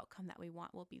that the outcome that we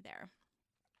want will be there.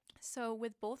 So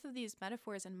with both of these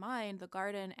metaphors in mind, the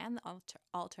garden and the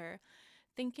altar,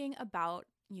 thinking about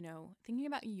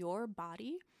your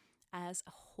body as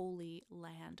a holy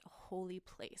land, a holy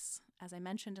place. As I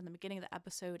mentioned in the beginning of the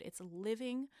episode, it's a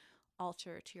living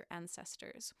altar to your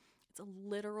ancestors. It's a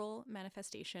literal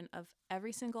manifestation of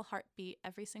every single heartbeat,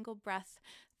 every single breath,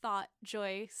 thought,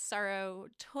 joy, sorrow,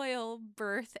 toil,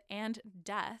 birth, and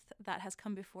death that has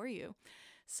come before you.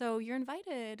 So you're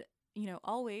invited,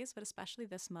 always, but especially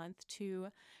this month, to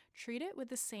treat it with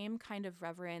the same kind of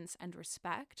reverence and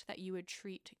respect that you would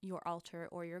treat your altar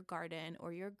or your garden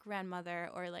or your grandmother,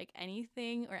 or like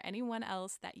anything or anyone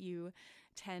else that you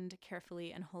tend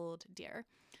carefully and hold dear.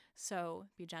 So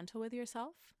be gentle with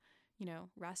yourself,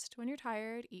 rest when you're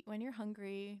tired, eat when you're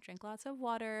hungry, drink lots of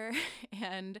water,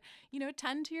 and,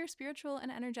 tend to your spiritual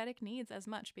and energetic needs as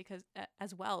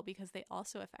well, because they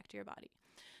also affect your body.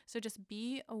 So just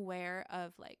be aware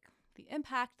of, like, the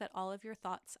impact that all of your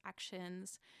thoughts,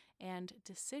 actions, and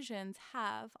decisions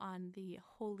have on the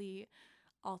holy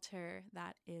altar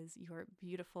that is your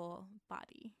beautiful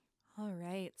body. All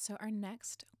right, so our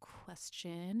next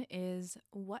question is,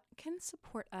 what can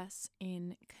support us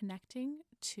in connecting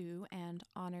to and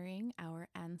honoring our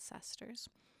ancestors?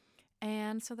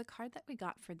 And so the card that we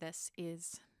got for this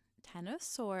is Ten of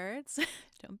Swords.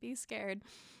 Don't be scared.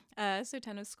 So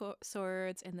Ten of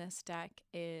Swords in this deck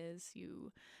is,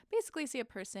 you basically see a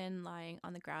person lying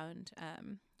on the ground,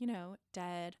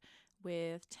 dead,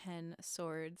 with 10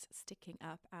 swords sticking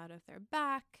up out of their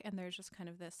back. And there's just kind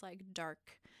of this, like,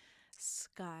 dark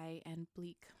sky and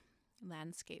bleak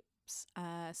landscapes.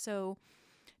 So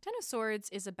Ten of Swords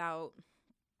is about,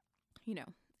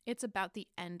 it's about the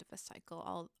end of a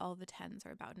cycle. All the tens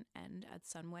are about an end at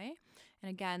some way. And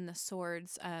again, the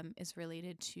swords is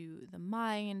related to the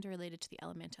mind, related to the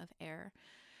element of air.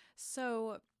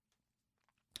 So,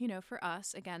 for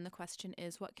us, again, the question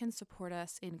is, what can support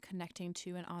us in connecting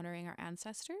to and honoring our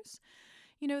ancestors?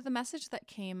 The message that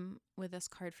came with this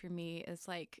card for me is,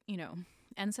 like,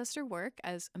 ancestor work,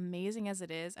 as amazing as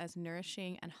it is, as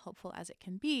nourishing and helpful as it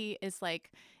can be, is,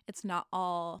 like, it's not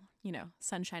all,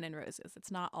 sunshine and roses.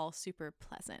 It's not all super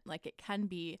pleasant. Like, it can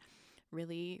be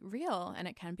really real, and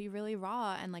it can be really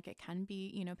raw, and, like, it can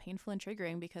be, painful and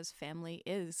triggering, because family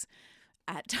is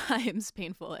at times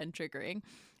painful and triggering.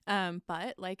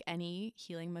 But like any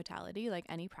healing modality, like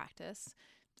any practice,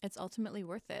 it's ultimately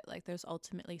worth it. Like, there's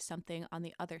ultimately something on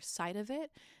the other side of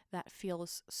it that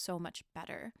feels so much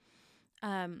better.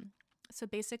 So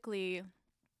basically,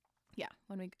 yeah,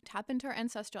 when we tap into our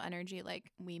ancestral energy,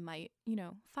 like, we might,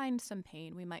 find some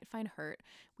pain, we might find hurt.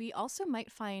 We also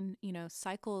might find,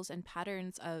 cycles and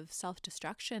patterns of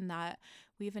self-destruction that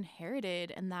we've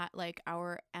inherited, and that, like,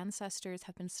 our ancestors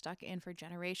have been stuck in for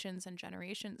generations and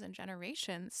generations and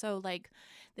generations. So, like,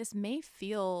 this may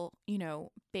feel,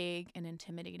 big and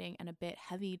intimidating and a bit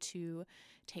heavy to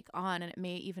take on. And it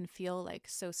may even feel, like,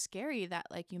 so scary that,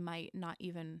 like, you might not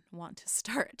even want to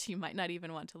start. You might not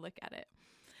even want to look at it.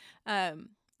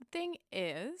 The thing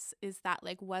is that,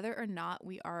 like, whether or not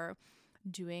we are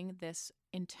doing this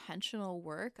intentional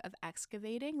work of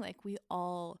excavating, like, we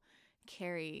all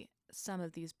carry some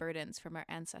of these burdens from our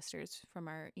ancestors, from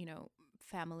our,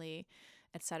 family,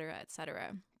 etc.,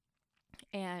 etc.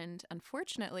 And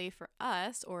unfortunately for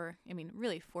us, or I mean,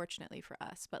 really fortunately for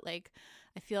us, but like,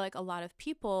 I feel like a lot of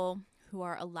people who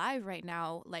are alive right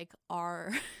now, like,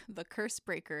 are the curse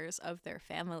breakers of their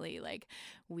family. Like,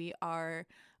 we are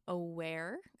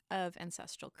aware of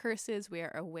ancestral curses. We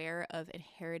are aware of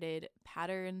inherited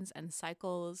patterns and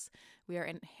cycles. We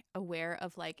are aware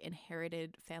of like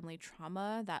inherited family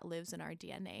trauma that lives in our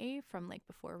DNA from like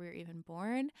before we were even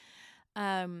born.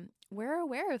 We're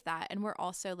aware of that. And we're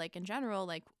also like, in general,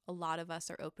 like, a lot of us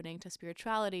are opening to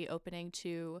spirituality, opening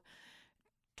to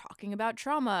talking about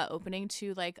trauma, opening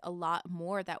to like a lot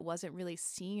more that wasn't really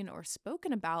seen or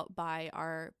spoken about by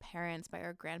our parents, by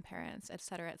our grandparents, et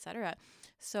cetera, et cetera.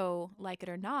 So, like it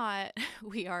or not,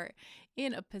 we are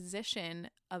in a position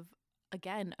of,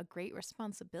 again, a great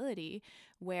responsibility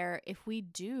where if we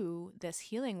do this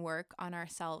healing work on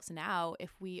ourselves now,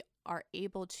 if we are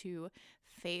able to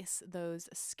face those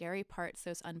scary parts,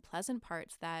 those unpleasant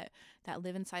parts that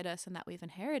live inside us and that we've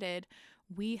inherited,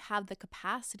 we have the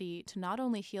capacity to not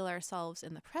only heal ourselves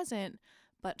in the present,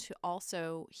 but to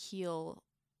also heal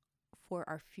for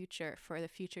our future, for the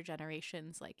future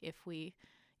generations. Like, if we,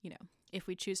 if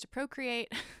we choose to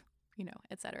procreate,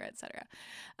 et cetera, et cetera.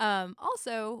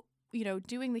 Also,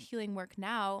 doing the healing work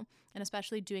now, and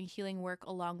especially doing healing work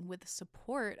along with the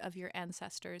support of your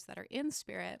ancestors that are in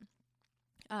spirit,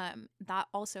 that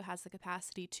also has the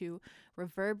capacity to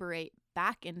reverberate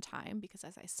back in time, because,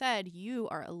 as I said, you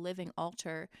are a living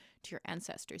altar to your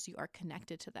ancestors. You are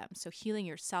connected to them. So healing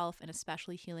yourself, and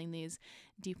especially healing these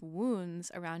deep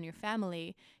wounds around your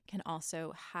family, can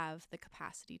also have the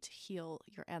capacity to heal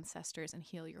your ancestors and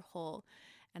heal your whole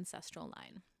ancestral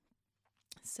line.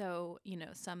 So,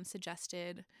 some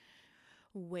suggested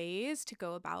ways to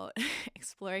go about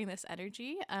exploring this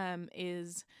energy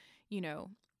is,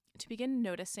 to begin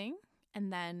noticing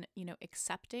and then,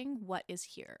 accepting what is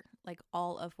here, like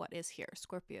all of what is here,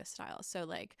 Scorpio style. So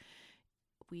like,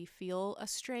 we feel a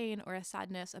strain or a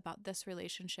sadness about this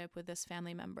relationship with this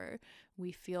family member.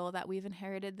 We feel that we've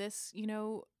inherited this,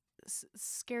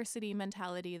 scarcity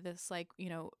mentality, this like,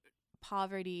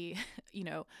 poverty,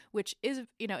 which is,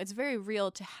 it's very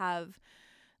real to have,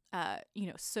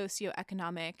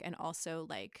 socioeconomic and also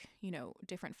like,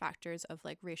 different factors of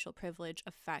like racial privilege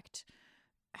affect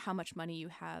how much money you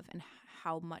have and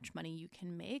how much money you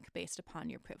can make based upon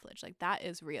your privilege. Like, that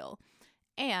is real.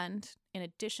 And in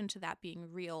addition to that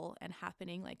being real and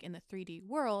happening like in the 3D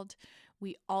world,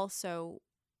 we also,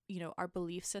 our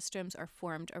belief systems are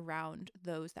formed around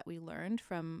those that we learned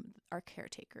from our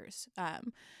caretakers.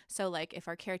 So like, if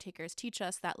our caretakers teach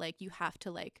us that like you have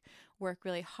to like work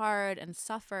really hard and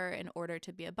suffer in order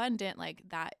to be abundant, like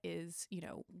that is,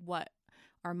 what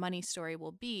our money story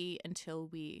will be until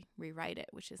we rewrite it,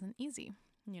 which isn't easy.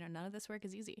 None of this work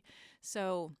is easy.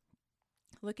 So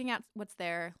looking at what's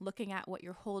there, looking at what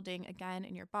you're holding again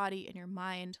in your body, in your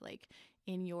mind, like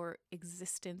in your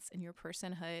existence, in your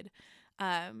personhood,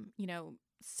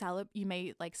 you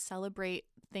may like celebrate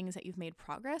things that you've made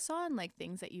progress on, like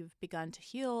things that you've begun to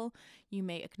heal. You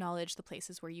may acknowledge the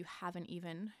places where you haven't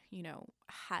even,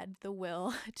 had the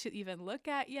will to even look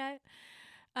at yet.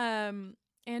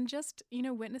 And just,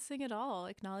 witnessing it all,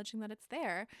 acknowledging that it's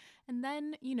there. And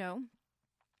then,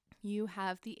 you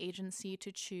have the agency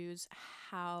to choose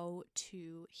how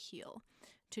to heal,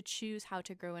 to choose how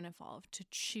to grow and evolve, to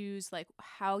choose like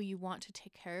how you want to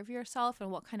take care of yourself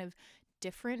and what kind of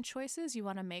different choices you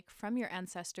want to make from your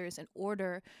ancestors in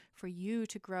order for you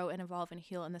to grow and evolve and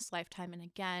heal in this lifetime. And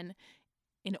again,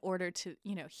 in order to,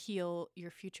 heal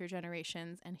your future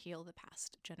generations and heal the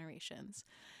past generations.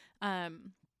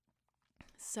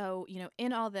 So,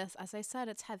 in all this, as I said,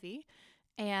 it's heavy,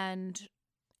 and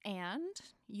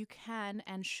you can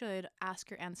and should ask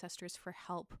your ancestors for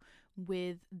help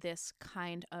with this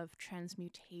kind of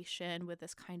transmutation, with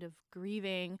this kind of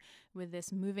grieving, with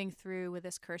this moving through, with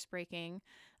this curse breaking.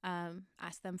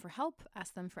 Ask them for help,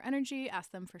 ask them for energy,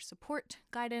 ask them for support,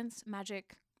 guidance,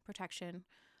 magic, protection,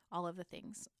 all of the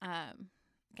things.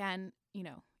 Again,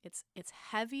 it's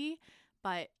heavy,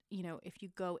 but, if you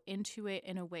go into it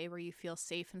in a way where you feel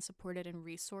safe and supported and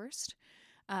resourced,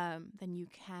 then you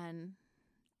can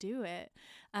do it.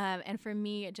 And for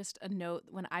me, just a note,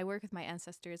 when I work with my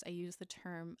ancestors, I use the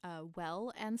term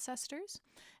well ancestors.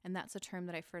 And that's a term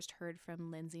that I first heard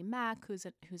from Lindsay Mack, who's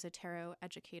a tarot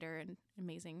educator and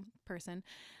amazing person.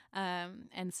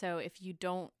 And so if you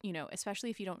don't, especially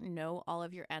if you don't know all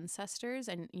of your ancestors,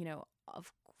 and,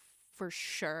 for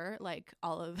sure, like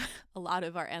a lot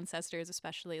of our ancestors,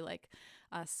 especially like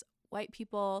us white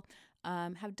people,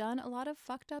 have done a lot of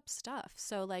fucked up stuff.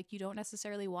 So like, you don't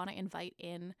necessarily want to invite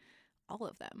in all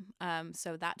of them.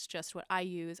 So that's just what I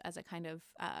use as a kind of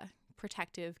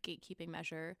protective gatekeeping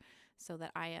measure so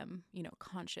that I am,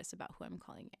 conscious about who I'm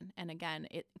calling in. And again,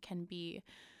 it can be,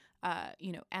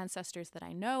 ancestors that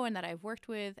I know and that I've worked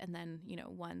with, and then,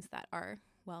 ones that are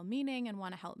well-meaning and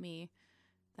want to help me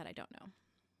that I don't know.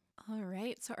 All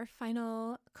right. So our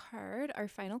final card, our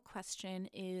final question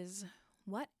is,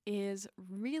 what is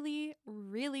really,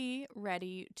 really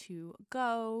ready to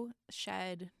go,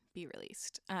 shed, be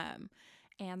released?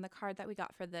 And the card that we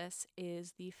got for this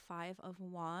is the Five of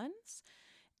Wands.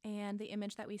 And the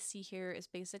image that we see here is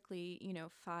basically,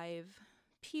 5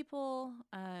 people.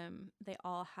 They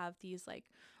all have these like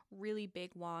really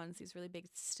big wands, these really big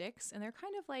sticks, and they're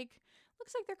kind of like,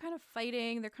 looks like they're kind of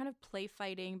fighting, they're kind of play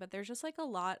fighting, but there's just like a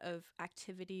lot of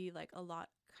activity, like a lot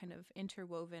kind of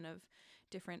interwoven of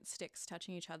different sticks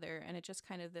touching each other, and it's just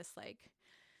kind of this like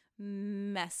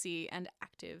messy and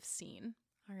active scene.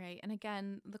 All right, and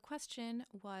again, the question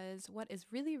was, what is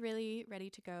really, really ready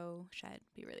to go, shed,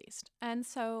 be released? And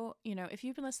so, if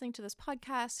you've been listening to this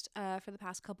podcast for the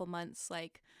past couple months,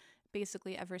 like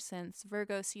basically ever since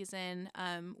Virgo season,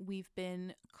 we've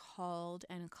been called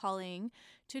and calling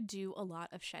to do a lot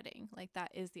of shedding. Like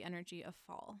that is the energy of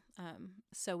fall.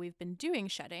 So we've been doing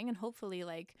shedding, and hopefully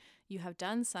like you have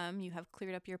done some, you have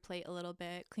cleared up your plate a little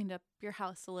bit, cleaned up your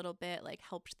house a little bit, like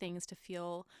helped things to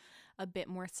feel a bit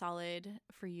more solid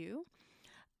for you.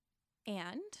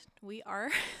 And we are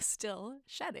still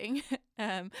shedding,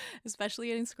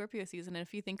 especially in Scorpio season. And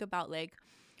if you think about like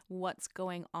what's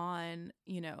going on,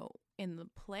 in the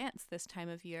plants this time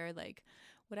of year, like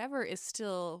whatever is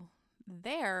still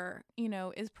there,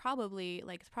 is probably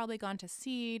like, it's probably gone to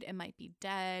seed. It might be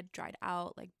dead, dried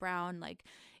out, like brown. Like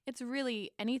it's really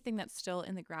anything that's still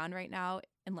in the ground right now,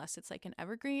 unless it's like an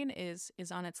evergreen, is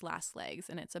on its last legs,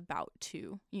 and it's about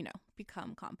to,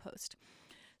 become compost.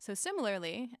 So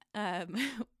similarly,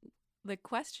 the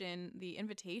question, the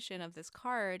invitation of this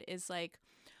card is like,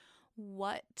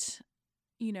 what,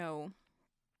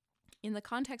 in the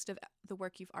context of the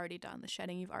work you've already done, the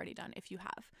shedding you've already done, if you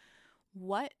have,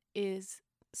 what is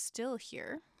still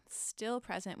here, still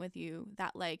present with you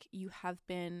that like you have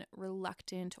been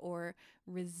reluctant or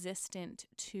resistant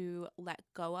to let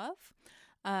go of?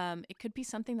 It could be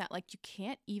something that like you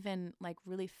can't even like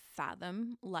really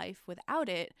fathom life without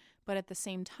it, but at the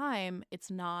same time, it's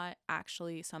not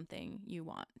actually something you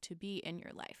want to be in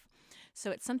your life.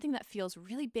 So it's something that feels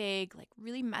really big, like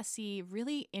really messy,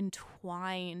 really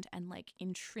entwined and like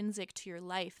intrinsic to your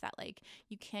life that like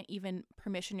you can't even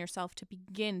permission yourself to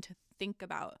begin to think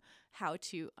about how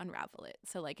to unravel it.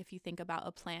 So like if you think about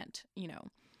a plant,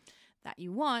 that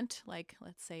you want, like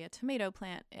let's say a tomato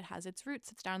plant, it has its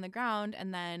roots, it's down in the ground,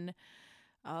 and then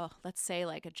let's say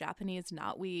like a Japanese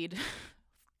knotweed,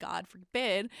 God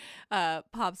forbid,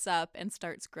 pops up and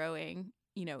starts growing,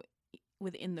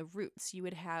 within the roots. You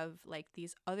would have like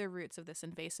these other roots of this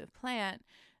invasive plant,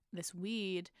 this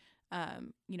weed,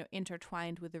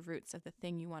 intertwined with the roots of the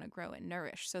thing you want to grow and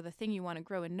nourish. So the thing you want to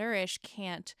grow and nourish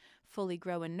can't fully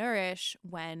grow and nourish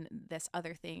when this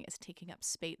other thing is taking up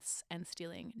space and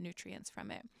stealing nutrients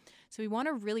from it. So we want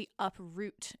to really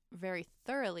uproot very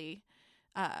thoroughly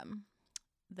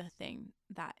the thing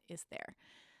that is there.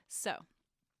 So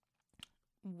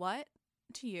what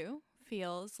to you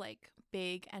feels like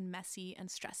big and messy and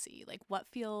stressy? Like what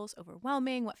feels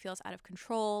overwhelming? What feels out of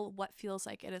control? What feels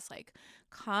like it is like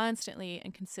constantly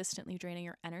and consistently draining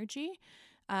your energy?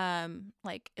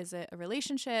 Like, is it a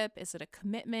relationship? Is it a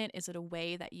commitment? Is it a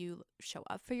way that you show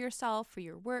up for yourself, for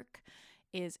your work?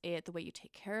 Is it the way you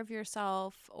take care of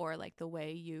yourself, or like the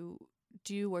way you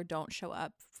do or don't show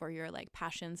up for your like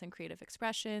passions and creative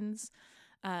expressions?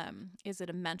 Is it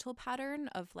a mental pattern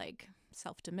of like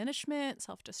self-diminishment,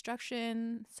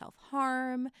 self-destruction,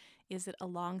 self-harm? Is it a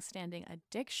long-standing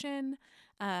addiction?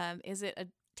 Is it a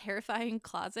terrifying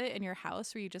closet in your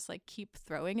house where you just like keep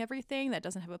throwing everything that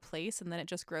doesn't have a place, and then it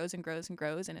just grows and grows and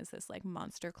grows and is this like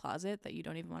monster closet that you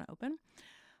don't even want to open?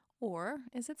 Or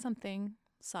is it something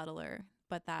subtler,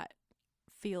 but that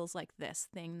feels like this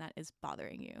thing that is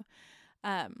bothering you?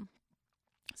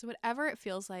 So whatever it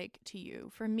feels like to you,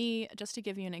 for me, just to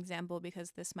give you an example,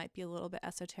 because this might be a little bit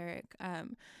esoteric,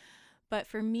 but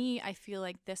for me, I feel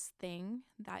like this thing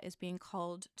that is being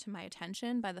called to my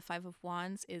attention by the Five of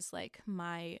Wands is like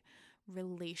my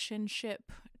relationship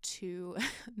to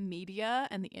media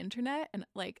and the internet. And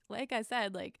like I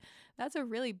said, like that's a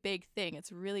really big thing.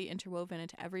 It's really interwoven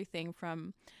into everything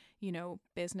from,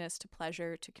 business to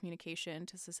pleasure to communication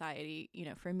to society,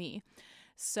 for me.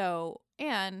 So,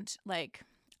 and like,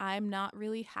 I'm not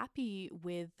really happy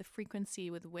with the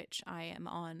frequency with which I am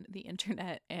on the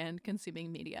internet and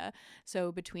consuming media.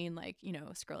 So between like,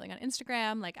 scrolling on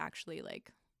Instagram, like actually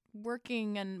like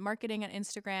working and marketing on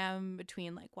Instagram,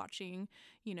 between like watching,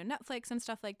 Netflix and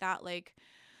stuff like that, like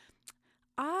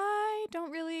I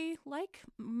don't really like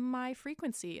my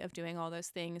frequency of doing all those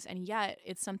things. And yet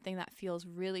it's something that feels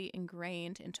really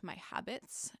ingrained into my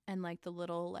habits, and like the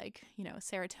little like,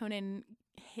 serotonin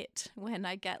hit when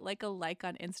I get like a like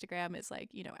on Instagram is like,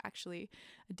 actually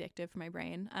addictive for my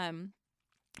brain.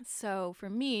 So for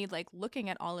me, like looking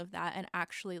at all of that and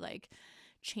actually like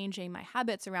changing my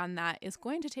habits around that is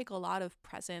going to take a lot of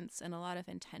presence and a lot of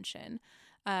intention.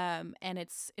 And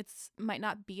it's might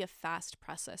not be a fast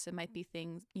process. It might be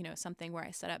things, something where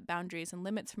I set up boundaries and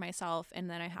limits for myself, and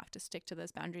then I have to stick to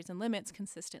those boundaries and limits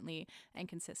consistently and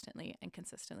consistently and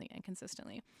consistently and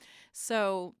consistently.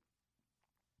 So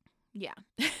yeah.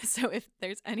 So if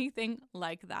there's anything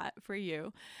like that for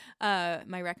you,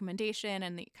 my recommendation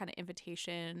and the kind of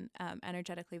invitation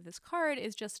energetically of this card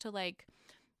is just to like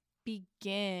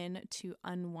begin to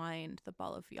unwind the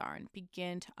ball of yarn,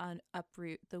 begin to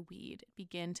uproot the weed,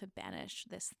 begin to banish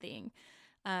this thing.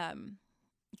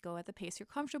 Go at the pace you're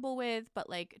comfortable with, but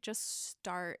like just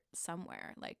start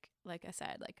somewhere. Like I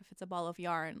said, like if it's a ball of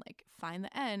yarn, like find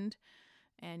the end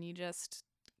and you just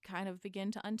kind of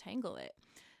begin to untangle it.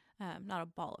 Not a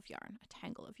ball of yarn, a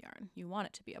tangle of yarn. You want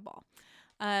it to be a ball.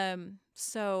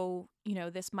 So,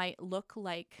 this might look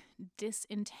like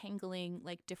disentangling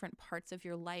like different parts of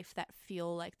your life that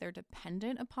feel like they're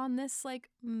dependent upon this like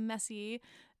messy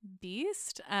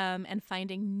beast, and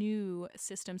finding new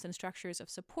systems and structures of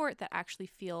support that actually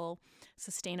feel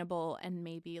sustainable and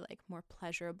maybe like more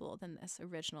pleasurable than this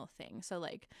original thing. So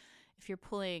like if you're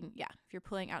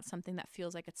pulling out something that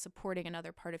feels like it's supporting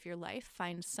another part of your life,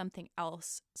 find something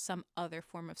else, some other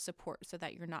form of support, so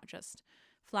that you're not just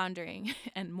floundering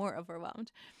and more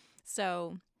overwhelmed.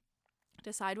 So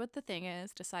decide what the thing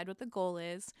is, decide what the goal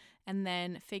is, and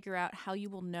then figure out how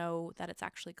you will know that it's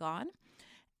actually gone.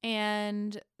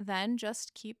 And then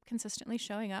just keep consistently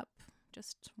showing up,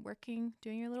 just working,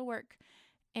 doing your little work.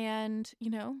 And,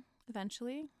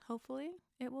 eventually, hopefully,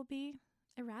 it will be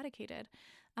eradicated.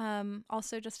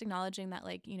 Also just acknowledging that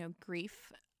like,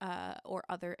 grief or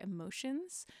other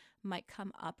emotions might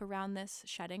come up around this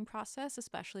shedding process,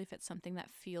 especially if it's something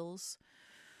that feels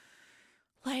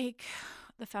like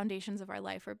the foundations of our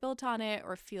life are built on it,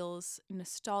 or feels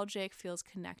nostalgic, feels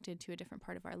connected to a different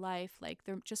part of our life. Like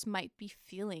there just might be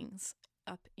feelings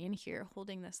up in here,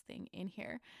 holding this thing in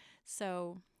here.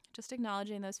 So just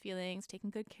acknowledging those feelings,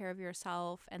 taking good care of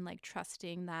yourself, and like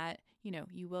trusting that,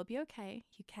 you will be okay.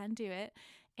 You can do it.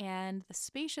 And the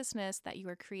spaciousness that you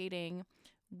are creating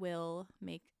will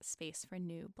make space for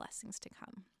new blessings to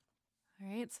come. All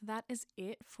right, so that is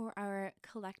it for our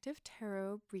collective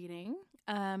tarot reading.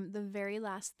 The very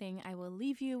last thing I will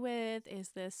leave you with is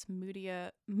this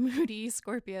moody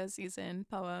Scorpio season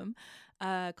poem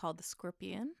called The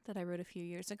Scorpion that I wrote a few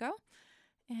years ago.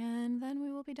 And then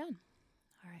we will be done.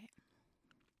 All right.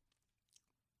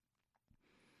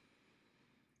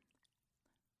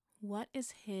 What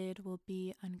is hid will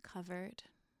be uncovered.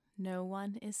 No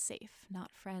one is safe,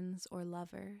 not friends or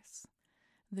lovers.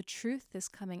 The truth is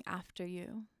coming after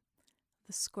you.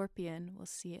 The scorpion will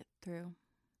see it through.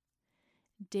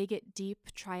 Dig it deep,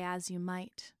 try as you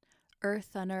might.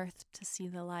 Earth unearthed to see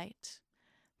the light.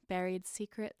 Buried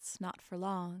secrets, not for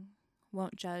long.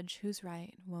 Won't judge who's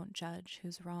right, won't judge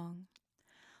who's wrong.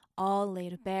 All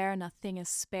laid bare, nothing is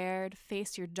spared.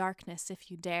 Face your darkness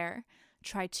if you dare.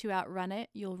 Try to outrun it,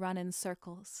 you'll run in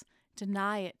circles.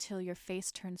 Deny it till your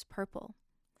face turns purple.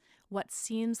 What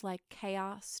seems like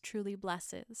chaos truly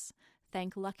blesses.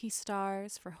 Thank lucky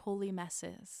stars for holy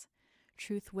messes.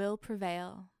 Truth will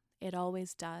prevail, it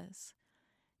always does.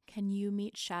 Can you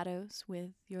meet shadows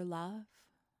with your love?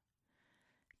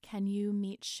 Can you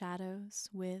meet shadows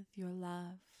with your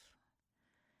love?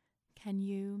 Can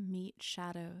you meet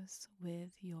shadows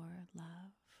with your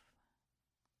love?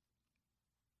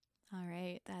 All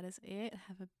right, that is it.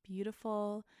 Have a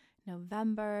beautiful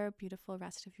November, beautiful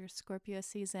rest of your Scorpio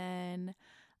season.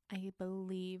 I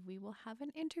believe we will have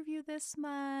an interview this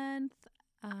month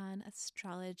on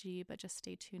astrology, but just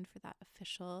stay tuned for that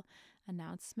official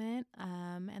announcement.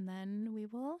 And then we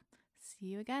will see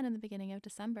you again in the beginning of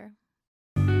December.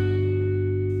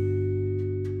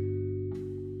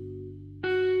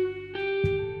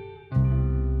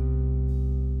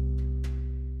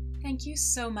 Thank you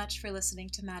so much for listening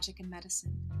to Magic and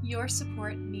Medicine. Your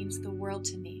support means the world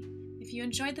to me. If you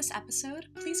enjoyed this episode,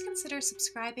 please consider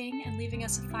subscribing and leaving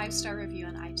us a 5-star review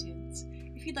on iTunes.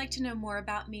 If you'd like to know more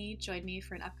about me, join me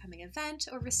for an upcoming event,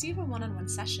 or receive a one-on-one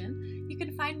session, you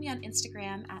can find me on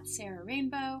Instagram at Sarah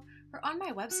Rainbow or on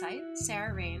my website,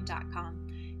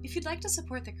 sarahrain.com. If you'd like to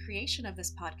support the creation of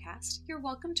this podcast, you're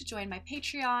welcome to join my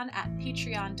Patreon at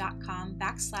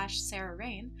patreon.com/Sarah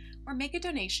Rain or make a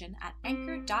donation at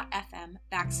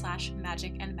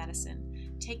anchor.fm/Magic and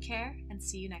Medicine. Take care and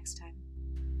see you next time.